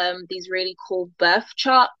have these really really cool birth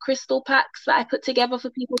chart crystal packs that I put together for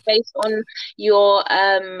people based on your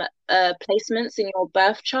placements in your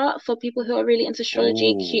birth chart for people who are really into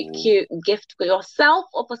astrology. Cute gift for yourself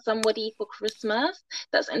or for somebody for Christmas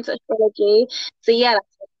that's into astrology. So yeah,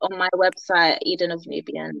 that's on my website,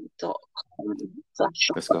 edenofnubian.com.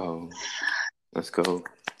 Let's go.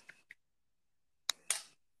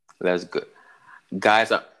 That's good.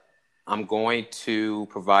 Guys, I'm going to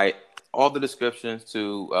provide all the descriptions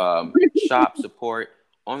to shop support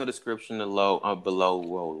on the description below.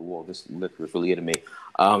 Whoa, this liquor is really hitting me.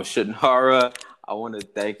 Shanara, I want to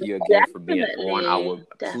thank you again for being on.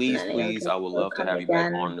 Please, I would love to have you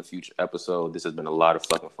back on the future episode. This has been a lot of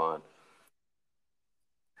fucking fun.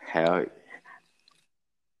 Hell,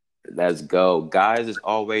 let's go. Guys, as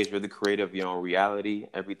always, you're the creator of your own reality.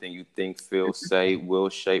 Everything you think, feel, say will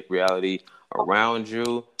shape reality around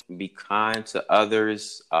you. Be kind to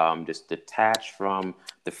others. Just detach from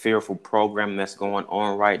the fearful program that's going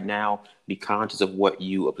on right now. Be conscious of what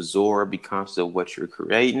you absorb. Be conscious of what you're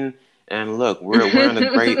creating. And look, we're on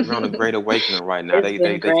a great awakening right now. They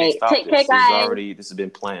can't stop this. This has been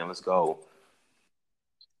planned. Let's go.